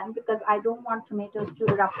lid again because I don't want tomatoes to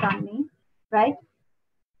erupt on me, right?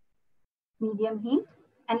 Medium heat,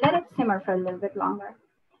 and let it simmer for a little bit longer.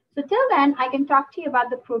 So till then, I can talk to you about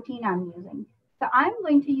the protein I'm using. So I'm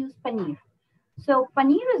going to use paneer. So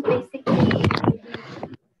paneer is basically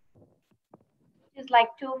is like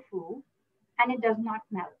tofu, and it does not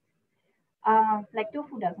melt. Like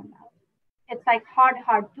tofu doesn't melt. It's like hard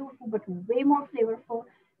tofu, but way more flavorful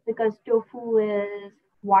because tofu is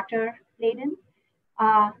water laden.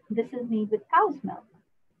 This is made with cow's milk.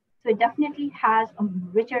 So it definitely has a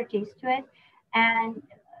richer taste to it. And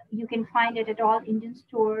you can find it at all Indian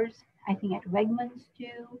stores, I think at Wegmans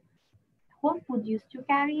too, Whole Foods used to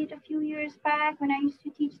carry it a few years back when I used to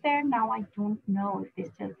teach there. Now I don't know if they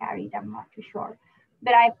still carry it. I'm not too sure.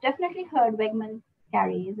 But I've definitely heard Wegman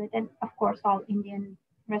carries it. And of course, all Indian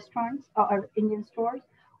restaurants or Indian stores.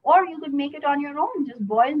 Or you could make it on your own. Just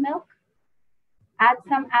boil milk, add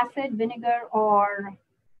some acid, vinegar, or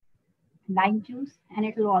lime juice, and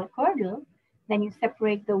it will all curdle. Then you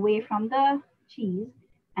separate the whey from the cheese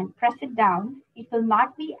and press it down. It will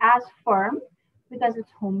not be as firm because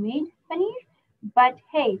it's homemade paneer, but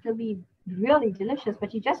hey, it will be really delicious.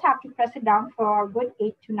 But you just have to press it down for a good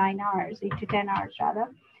 8 to 9 hours, 8 to 10 hours rather,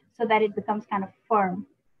 so that it becomes kind of firm.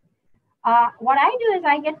 What I do is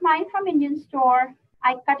I get mine from Indian store,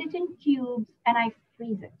 I cut it in cubes and I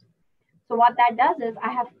freeze it. So what that does is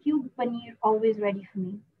I have cube paneer always ready for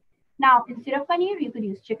me. Now, instead of paneer, you could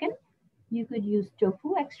use chicken. You could use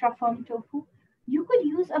tofu, extra firm tofu. You could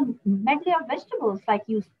use a medley of vegetables like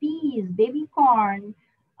use peas, baby corn,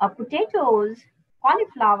 potatoes,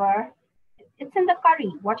 cauliflower. It's in the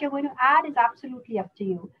curry. What you're going to add is absolutely up to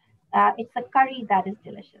you. It's the curry that is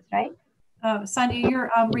delicious, right? Sandhya, you're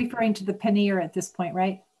referring to the paneer at this point,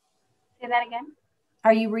 right? Say that again.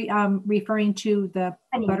 Are you referring to the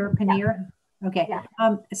paneer. Butter paneer? Yeah. Okay.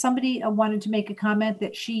 Yeah. Somebody wanted to make a comment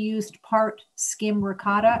that she used part skim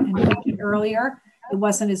ricotta and cooked it earlier. It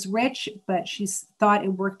wasn't as rich, but she thought it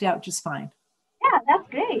worked out just fine. Yeah, that's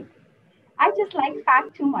great. I just like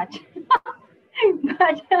fat too much.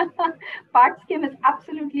 But part skim is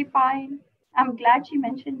absolutely fine. I'm glad she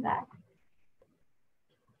mentioned that.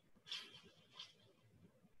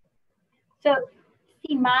 So,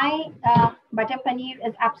 see, my butter paneer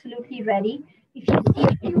is absolutely ready. If you see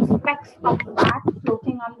a few specks of fat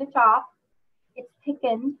floating on the top, it's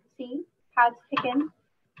thickened. See how it's thickened?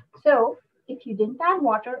 So, if you didn't add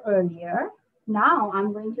water earlier, now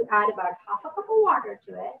I'm going to add about half a cup of water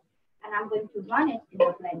to it, and I'm going to run it in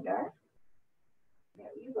the blender. There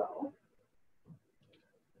you go.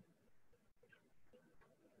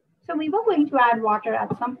 So we were going to add water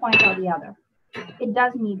at some point or the other. It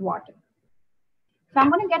does need water. So I'm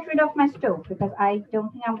going to get rid of my stove because I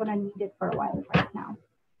don't think I'm going to need it for a while right now.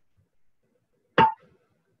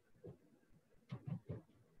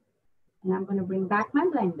 And I'm going to bring back my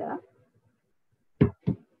blender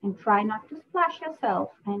and try not to splash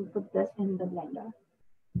yourself and put this in the blender.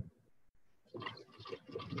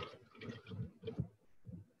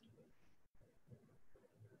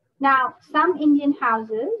 Now, some Indian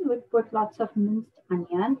houses would put lots of minced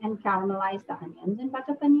onion and caramelize the onions in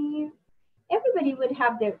butter paneer. Everybody would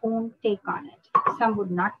have their own take on it. Some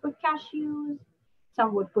would not put cashews.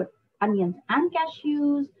 Some would put onions and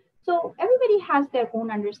cashews. So everybody has their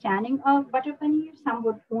own understanding of butter paneer. Some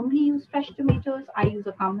would only use fresh tomatoes. I use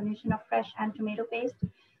a combination of fresh and tomato paste.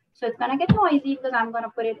 So it's going to get noisy because I'm going to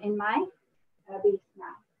put it in my base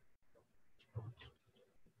now.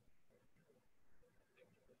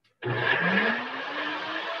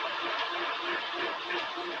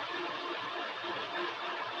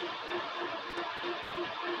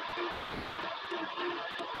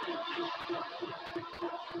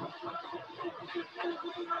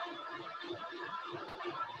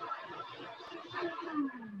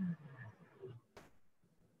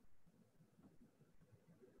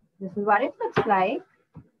 This is what it looks like.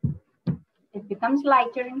 It becomes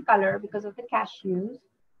lighter in color because of the cashews,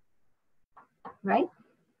 right?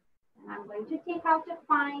 And I'm going to take out a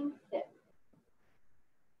fine sieve.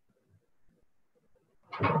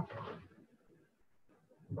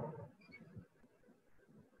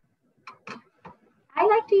 I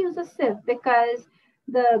like to use a sieve because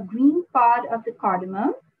the green pod of the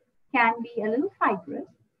cardamom can be a little fibrous.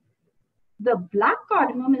 The black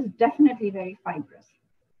cardamom is definitely very fibrous,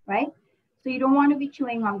 right? So you don't want to be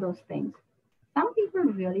chewing on those things. Some people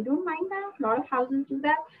really don't mind that. A lot of houses do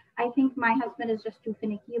that. I think my husband is just too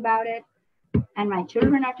finicky about it. And my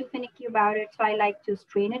children are too finicky about it. So I like to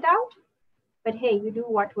strain it out. But hey, you do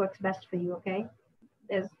what works best for you, okay?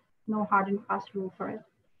 There's no hard and fast rule for it.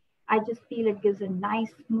 I just feel it gives a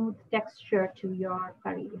nice smooth texture to your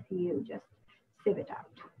curry if you just sieve it out.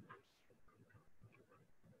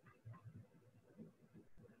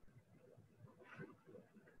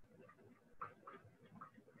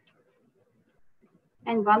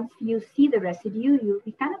 And once you see the residue, you'll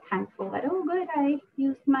be kind of thankful that, oh, good, I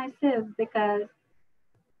used my sieve, because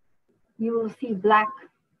you will see black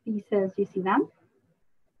pieces. You see them?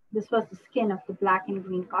 This was the skin of the black and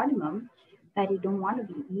green cardamom that you don't want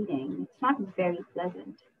to be eating. It's not very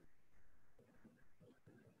pleasant.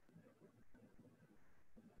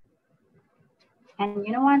 And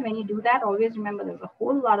you know what? When you do that, always remember there's a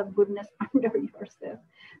whole lot of goodness under your sieve.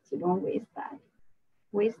 So don't waste that.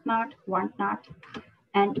 Waste not, want not.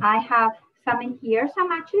 And I have some in here. So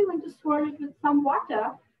I'm actually going to swirl it with some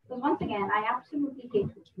water because once again, I absolutely hate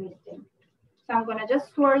wasting. So I'm going to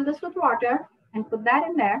just swirl this with water and put that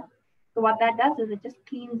in there. So what that does is it just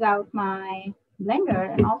cleans out my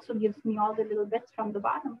blender and also gives me all the little bits from the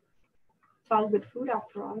bottom. It's all good food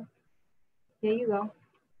after all. There you go.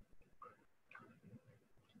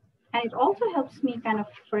 And it also helps me kind of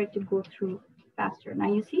for it to go through faster.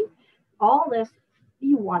 Now you see, all this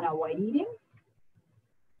you want to avoid eating.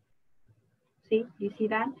 See, do you see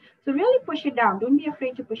that? So really push it down. Don't be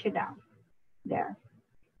afraid to push it down. There.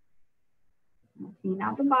 Clean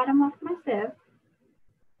out the bottom of my sieve.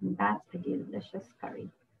 And that's the delicious curry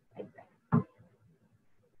right there.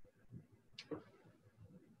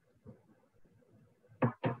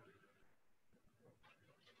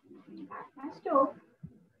 Bring back my stove.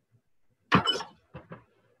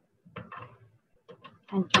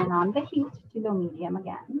 And turn on the heat to low medium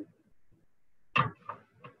again.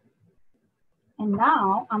 And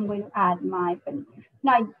now I'm going to add my paneer.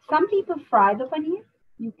 Now, some people fry the paneer.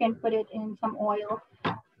 You can put it in some oil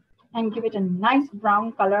and give it a nice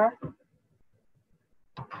brown color.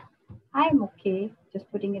 I'm okay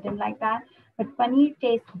just putting it in like that. But paneer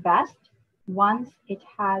tastes best once it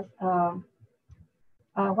has,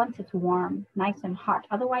 once it's warm, nice and hot.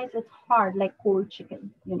 Otherwise, it's hard like cold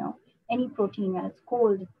chicken, you know. Any protein when it's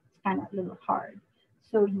cold, it's kind of a little hard.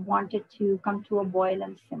 So you want it to come to a boil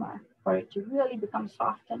and simmer for it to really become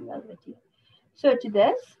soft and velvety. So to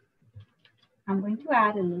this, I'm going to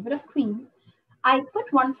add a little bit of cream. I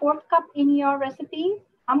put 1/4 cup in your recipe.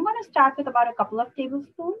 I'm going to start with about a couple of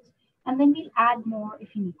tablespoons, and then we'll add more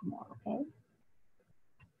if you need more, okay?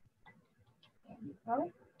 There we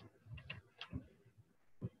go.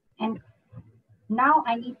 And now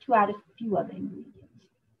I need to add a few other ingredients.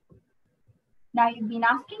 Now you've been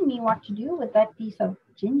asking me what to do with that piece of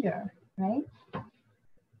ginger, right?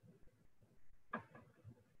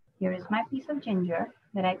 Here is my piece of ginger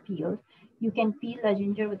that I peeled. You can peel the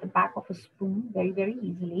ginger with the back of a spoon very, very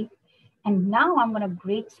easily. And now I'm going to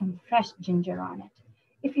grate some fresh ginger on it.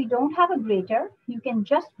 If you don't have a grater, you can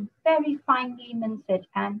just very finely mince it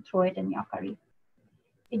and throw it in your curry.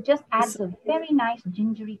 It just adds a very nice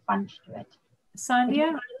gingery punch to it.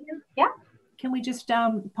 Sandhya? Yeah? Can we just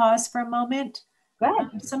pause for a moment? Go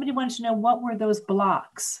ahead. Somebody wanted to know, what were those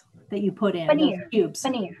blocks that you put in? Paneer. Those cubes.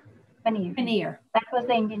 Paneer. Paneer. That was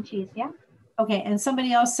the Indian cheese, yeah? Okay, and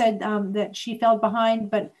somebody else said that she fell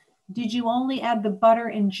behind, but did you only add the butter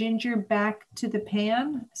and ginger back to the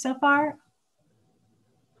pan so far?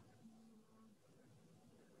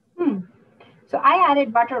 So I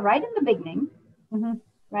added butter right in the beginning,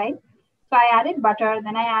 right? So I added butter,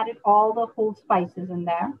 then I added all the whole spices in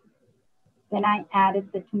there. Then I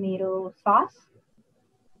added the tomato sauce.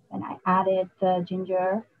 Then I added the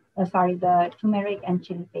the turmeric and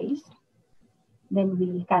chili paste. Then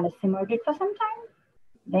we kind of simmered it for some time.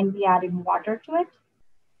 Then we added water to it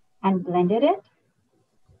and blended it.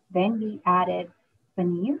 Then we added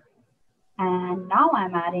paneer. And now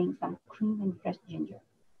I'm adding some cream and fresh ginger.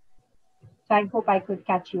 So I hope I could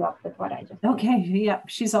catch you up with what I just did. Okay, yeah,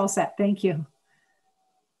 she's all set. Thank you.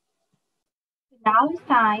 Now it's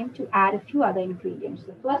time to add a few other ingredients.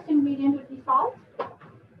 The first ingredient would be salt,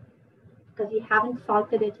 because we haven't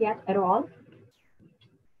salted it yet at all.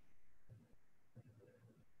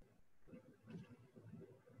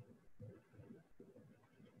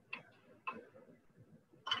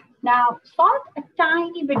 Now, salt a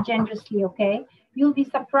tiny bit generously, okay? You'll be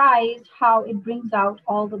surprised how it brings out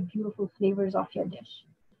all the beautiful flavors of your dish.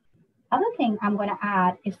 Other thing I'm going to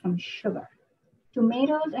add is some sugar.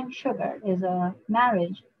 Tomatoes and sugar is a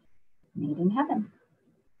marriage made in heaven.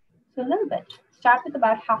 So a little bit. Start with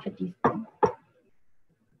about half a teaspoon.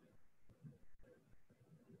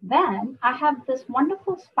 Then I have this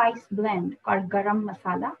wonderful spice blend called garam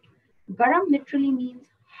masala. Garam literally means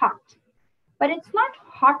hot, but it's not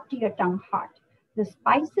hot to your tongue hot. The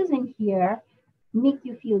spices in here make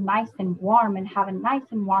you feel nice and warm and have a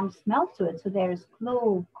nice and warm smell to it. So there is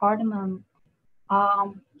clove, cardamom,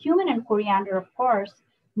 cumin and coriander, of course,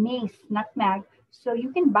 mace, nutmeg. So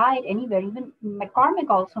you can buy it anywhere. Even McCormick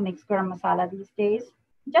also makes garam masala these days.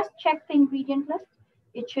 Just check the ingredient list.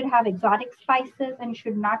 It should have exotic spices and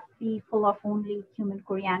should not be full of only cumin,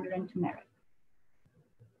 coriander, and turmeric.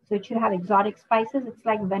 So it should have exotic spices. It's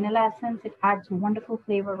like vanilla essence. It adds wonderful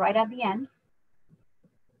flavor right at the end.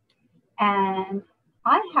 And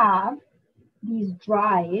I have these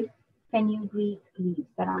dried fenugreek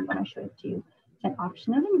leaves that I'm going to show it to you. It's an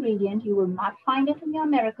optional ingredient. You will not find it in the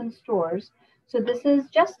American stores. So this is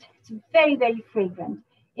just, it's very, very fragrant.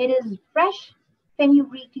 It is fresh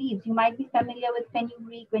fenugreek leaves. You might be familiar with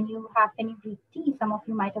fenugreek when you have fenugreek tea. Some of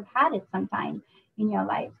you might have had it sometime in your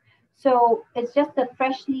lives. So it's just the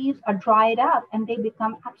fresh leaves are dried up and they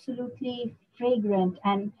become absolutely fragrant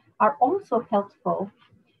and are also healthful.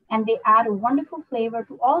 And they add a wonderful flavor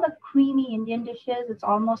to all the creamy Indian dishes. It's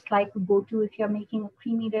almost like a go-to if you're making a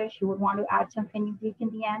creamy dish, you would want to add some fenugreek in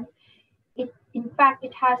the end. In fact,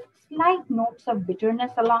 it has slight notes of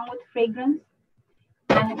bitterness along with fragrance.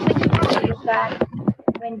 And it's is that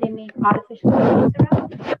when they make artificial maple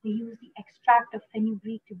syrup, they use the extract of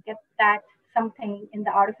fenugreek to get that something in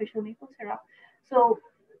the artificial maple syrup. So,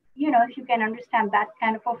 if you can understand that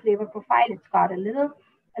kind of a flavor profile, it's got a little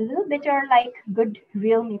bitter like good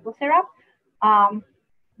real maple syrup,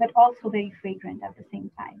 but also very fragrant at the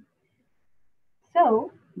same time.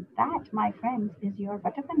 So that, my friends, is your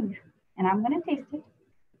butter paneer. And I'm going to taste it.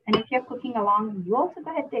 And if you're cooking along, you also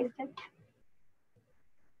go ahead and taste it.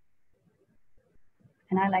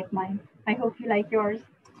 And I like mine. I hope you like yours.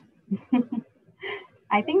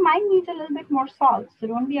 I think mine needs a little bit more salt, so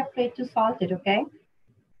don't be afraid to salt it, okay?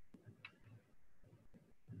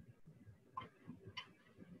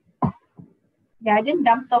 Yeah, I didn't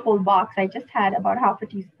dump the whole box. I just had about half a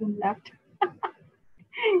teaspoon left.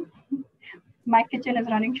 My kitchen is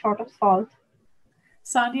running short of salt.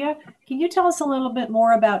 Sandhya, can you tell us a little bit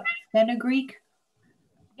more about fenugreek?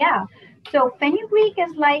 Yeah, so fenugreek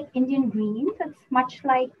is like Indian greens. It's much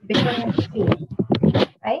like bitter kale,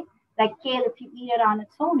 right? Like kale, if you eat it on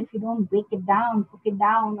its own, if you don't break it down, cook it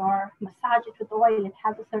down, or massage it with oil, it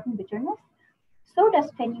has a certain bitterness. So does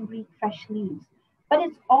fenugreek fresh leaves, but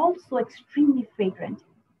it's also extremely fragrant.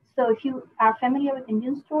 So if you are familiar with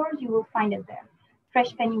Indian stores, you will find it there.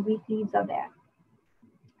 Fresh fenugreek leaves are there.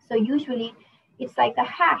 So usually it's like a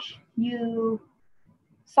hash. You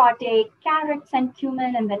saute carrots and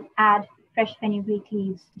cumin and then add fresh fenugreek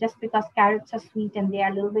leaves just because carrots are sweet and they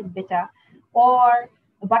are a little bit bitter. Or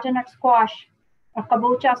a butternut squash, a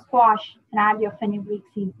kabocha squash, and add your fenugreek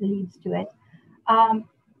leaves to it.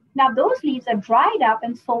 Now those leaves are dried up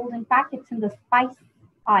and sold in packets in the spice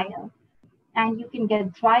aisle. And you can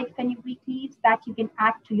get dried fenugreek leaves that you can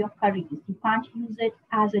add to your curries. You can't use it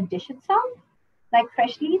as a dish itself, like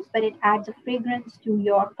fresh leaves, but it adds a fragrance to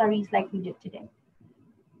your curries like we did today.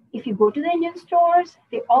 If you go to the Indian stores,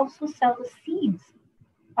 they also sell the seeds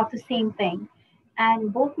of the same thing.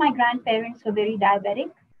 And both my grandparents were very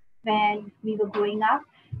diabetic when we were growing up.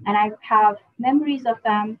 And I have memories of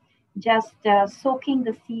them just soaking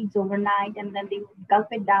the seeds overnight and then they would gulp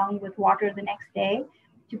it down with water the next day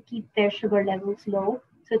to keep their sugar levels low.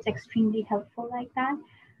 So it's extremely helpful like that.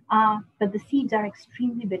 But the seeds are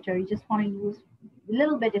extremely bitter. You just want to use a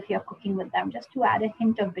little bit if you're cooking with them, just to add a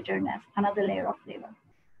hint of bitterness, another layer of flavor.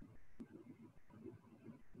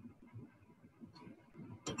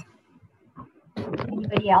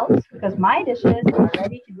 Anybody else? Because my dishes are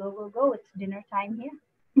ready to go. It's dinner time here.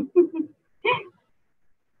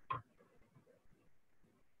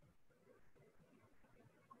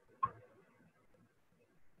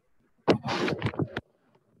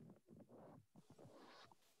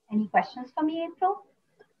 Any questions for me, April?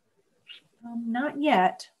 Not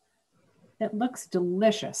yet. It looks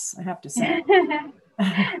delicious, I have to say.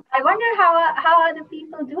 I wonder how are the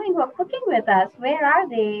people doing who are cooking with us? Where are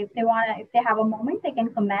they? If they have a moment, they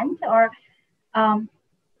can comment or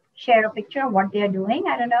share a picture of what they are doing.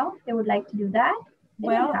 I don't know. They would like to do that.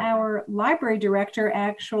 Well, our library director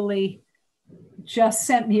actually just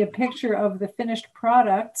sent me a picture of the finished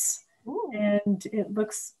products. Ooh. And it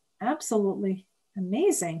looks absolutely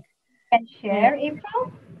amazing. Can share,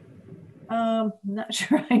 April? Not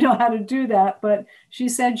sure I know how to do that, but she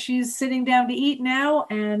said she's sitting down to eat now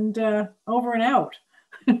and over and out.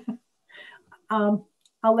 I'll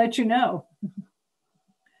let you know.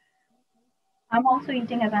 I'm also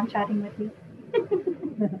eating as I'm chatting with you.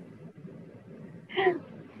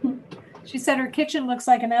 She said her kitchen looks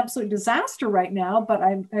like an absolute disaster right now, but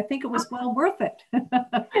I think it was well worth it.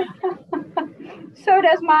 So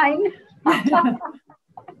does mine.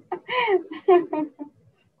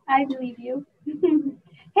 I believe you.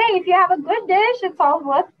 Hey, if you have a good dish, it's all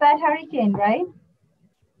worth that hurricane, right?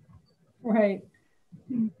 Right.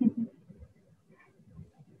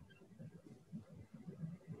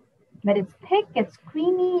 But it's thick, it's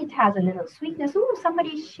creamy, it has a little sweetness. Ooh,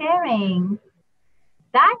 somebody's sharing.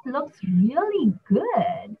 That looks really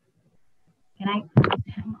good. Can I?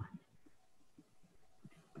 Hang on.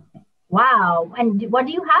 Wow. And what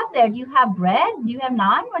do you have there? Do you have bread? Do you have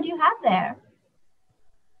naan? What do you have there?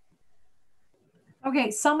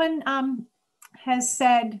 Okay, someone has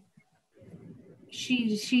said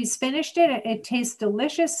she's finished it. It tastes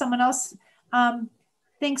delicious. Someone else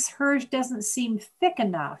thinks hers doesn't seem thick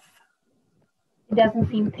enough. It doesn't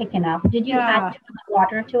seem thick enough. Did you add too much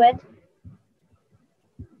water to it?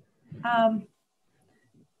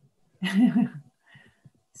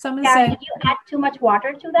 Someone said, did you add too much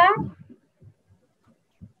water to that?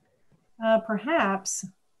 Perhaps.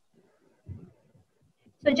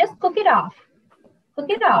 So just cook it off. Cook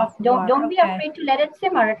it off. Don't be afraid to let it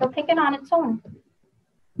simmer. It'll thicken on its own.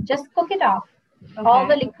 Just cook it off. Okay. All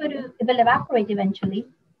the liquid will evaporate eventually.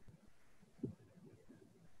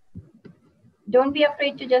 Don't be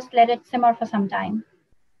afraid to just let it simmer for some time.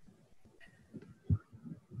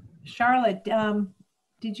 Charlotte,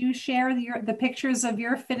 did you share the pictures of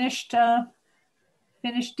your finished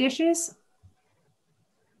dishes?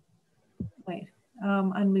 Wait,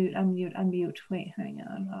 unmute. Wait, hang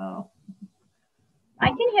on. Oh. I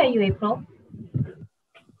can hear you, April.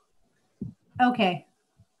 Okay.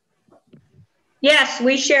 Yes,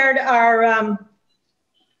 we shared our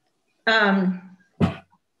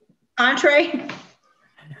entree,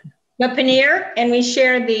 the paneer, and we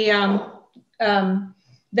shared the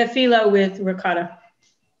phyllo with ricotta.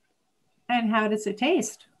 And how does it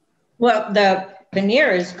taste? Well, the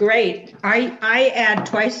paneer is great. I add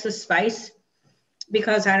twice the spice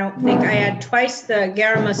because I don't think I add twice the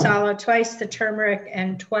garam masala, twice the turmeric,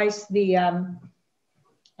 and twice the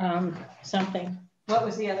something. What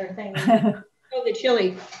was the other thing? Oh, the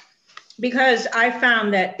chili. Because I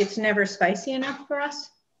found that it's never spicy enough for us.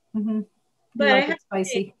 Mm-hmm. But like it's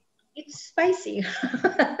spicy. It's spicy.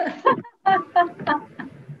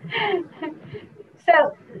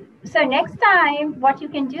 So next time, what you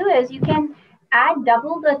can do is you can add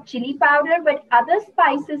double the chili powder, but other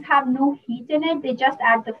spices have no heat in it. They just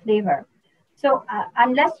add the flavor. So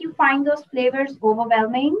unless you find those flavors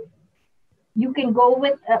overwhelming, you can go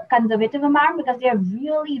with a conservative amount because they're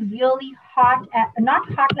really, really hot. Not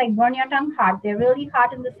hot like burn your tongue hot. They're really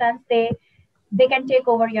hot in the sense they can take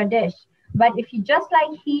over your dish. But if you just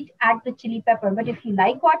like heat, add the chili pepper. But if you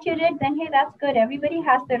like what you did, then hey, that's good. Everybody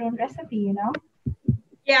has their own recipe, you know?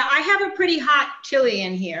 Yeah, I have a pretty hot chili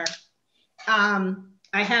in here.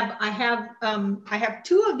 I have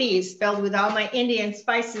two of these filled with all my Indian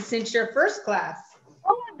spices since your first class.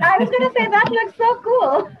 Oh, I was going to say that looks so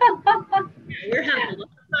cool. Yeah, we're having a lot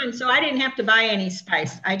of fun. So I didn't have to buy any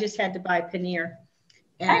spice. I just had to buy paneer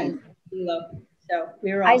and phyllo. So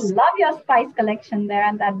we were all. I love your spice collection there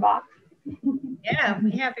in that box. Yeah,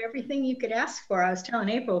 we have everything you could ask for. I was telling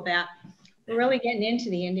April that we're really getting into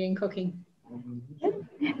the Indian cooking.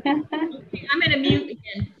 Okay, I'm going to mute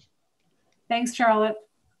again. Thanks, Charlotte.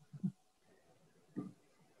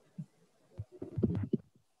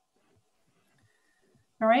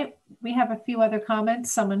 All right, we have a few other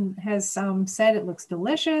comments. Someone has said it looks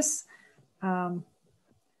delicious.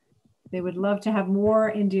 They would love to have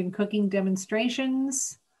more Indian cooking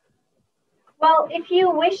demonstrations. Well, if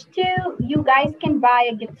you wish to, you guys can buy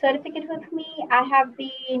a gift certificate with me. I have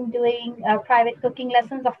been doing private cooking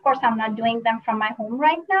lessons. Of course, I'm not doing them from my home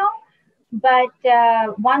right now. But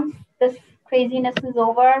once this craziness is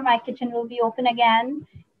over, my kitchen will be open again.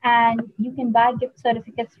 And you can buy gift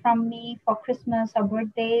certificates from me for Christmas or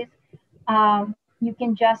birthdays. You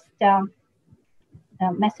can just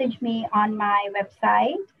message me on my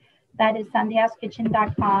website. That is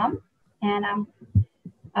sandhyaskitchen.com. And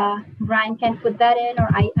Brian can put that in, or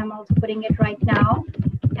I am also putting it right now.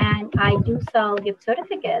 And I do sell gift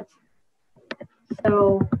certificates.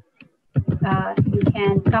 So you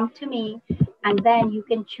can come to me and then you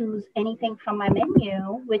can choose anything from my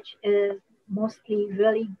menu, which is mostly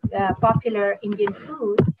really popular Indian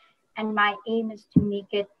food. And my aim is to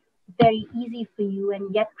make it very easy for you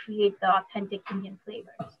and yet create the authentic Indian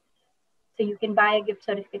flavors. So you can buy a gift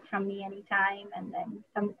certificate from me anytime and then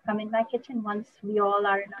come in my kitchen once we all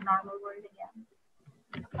are in a normal world again.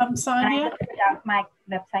 Sandhya? I put out my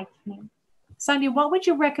website's name. Sandhya, what would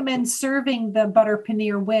you recommend serving the butter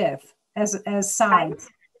paneer with as sides?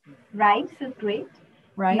 Rice is great.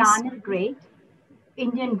 Rice? Naan is great.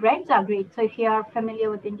 Indian breads are great. So if you are familiar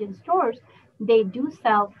with Indian stores, they do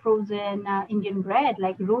sell frozen Indian bread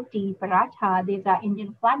like roti, paratha. These are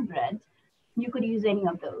Indian flatbreads. You could use any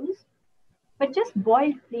of those. But just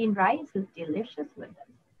boiled plain rice is delicious with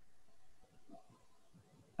them.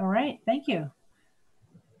 All right, thank you.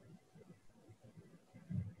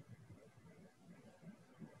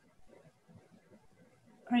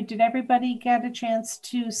 All right, did everybody get a chance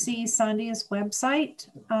to see Sandhya's website,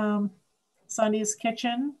 Sandhya's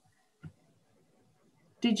Kitchen?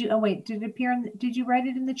 Did you, oh wait, did it appear, did you write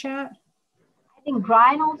it in the chat? I think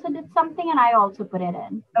Brian also did something and I also put it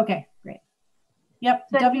in. Okay, great. Yep,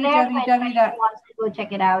 so www. wants to go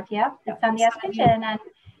check it out. Yep, it's Sandhya's Kitchen, and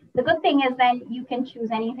The good thing is then you can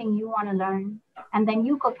choose anything you want to learn, and then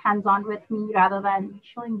you cook hands-on with me rather than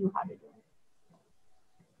showing you how to do it.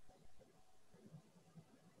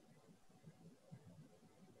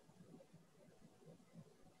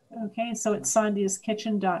 Okay, so it's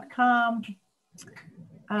sandhyaskitchen.com.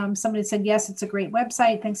 Somebody said, yes, it's a great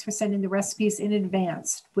website. Thanks for sending the recipes in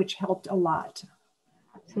advance, which helped a lot.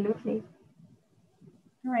 Absolutely.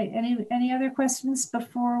 All right, any other questions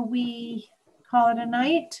before we call it a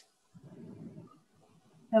night?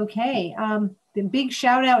 Okay, the big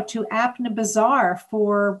shout out to Apna Bazaar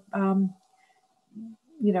for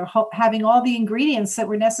having all the ingredients that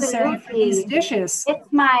were necessary for these dishes. It's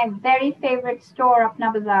my very favorite store,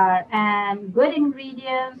 Apna Bazaar, and good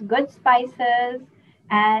ingredients, good spices,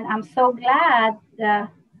 and I'm so glad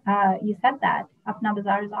you said that. Apna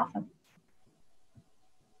Bazaar is awesome.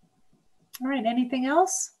 All right, anything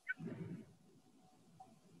else?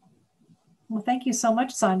 Well, thank you so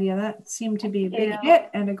much, Sandhya. That seemed to be a big hit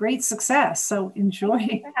and a great success. So enjoy.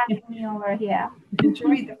 Thank you for having me over here.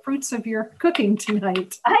 Enjoy the fruits of your cooking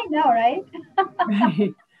tonight. I know, right?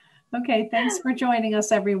 Right. Okay, thanks for joining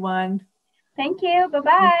us, everyone. Thank you.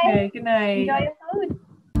 Bye-bye. Okay, good night. Enjoy your food.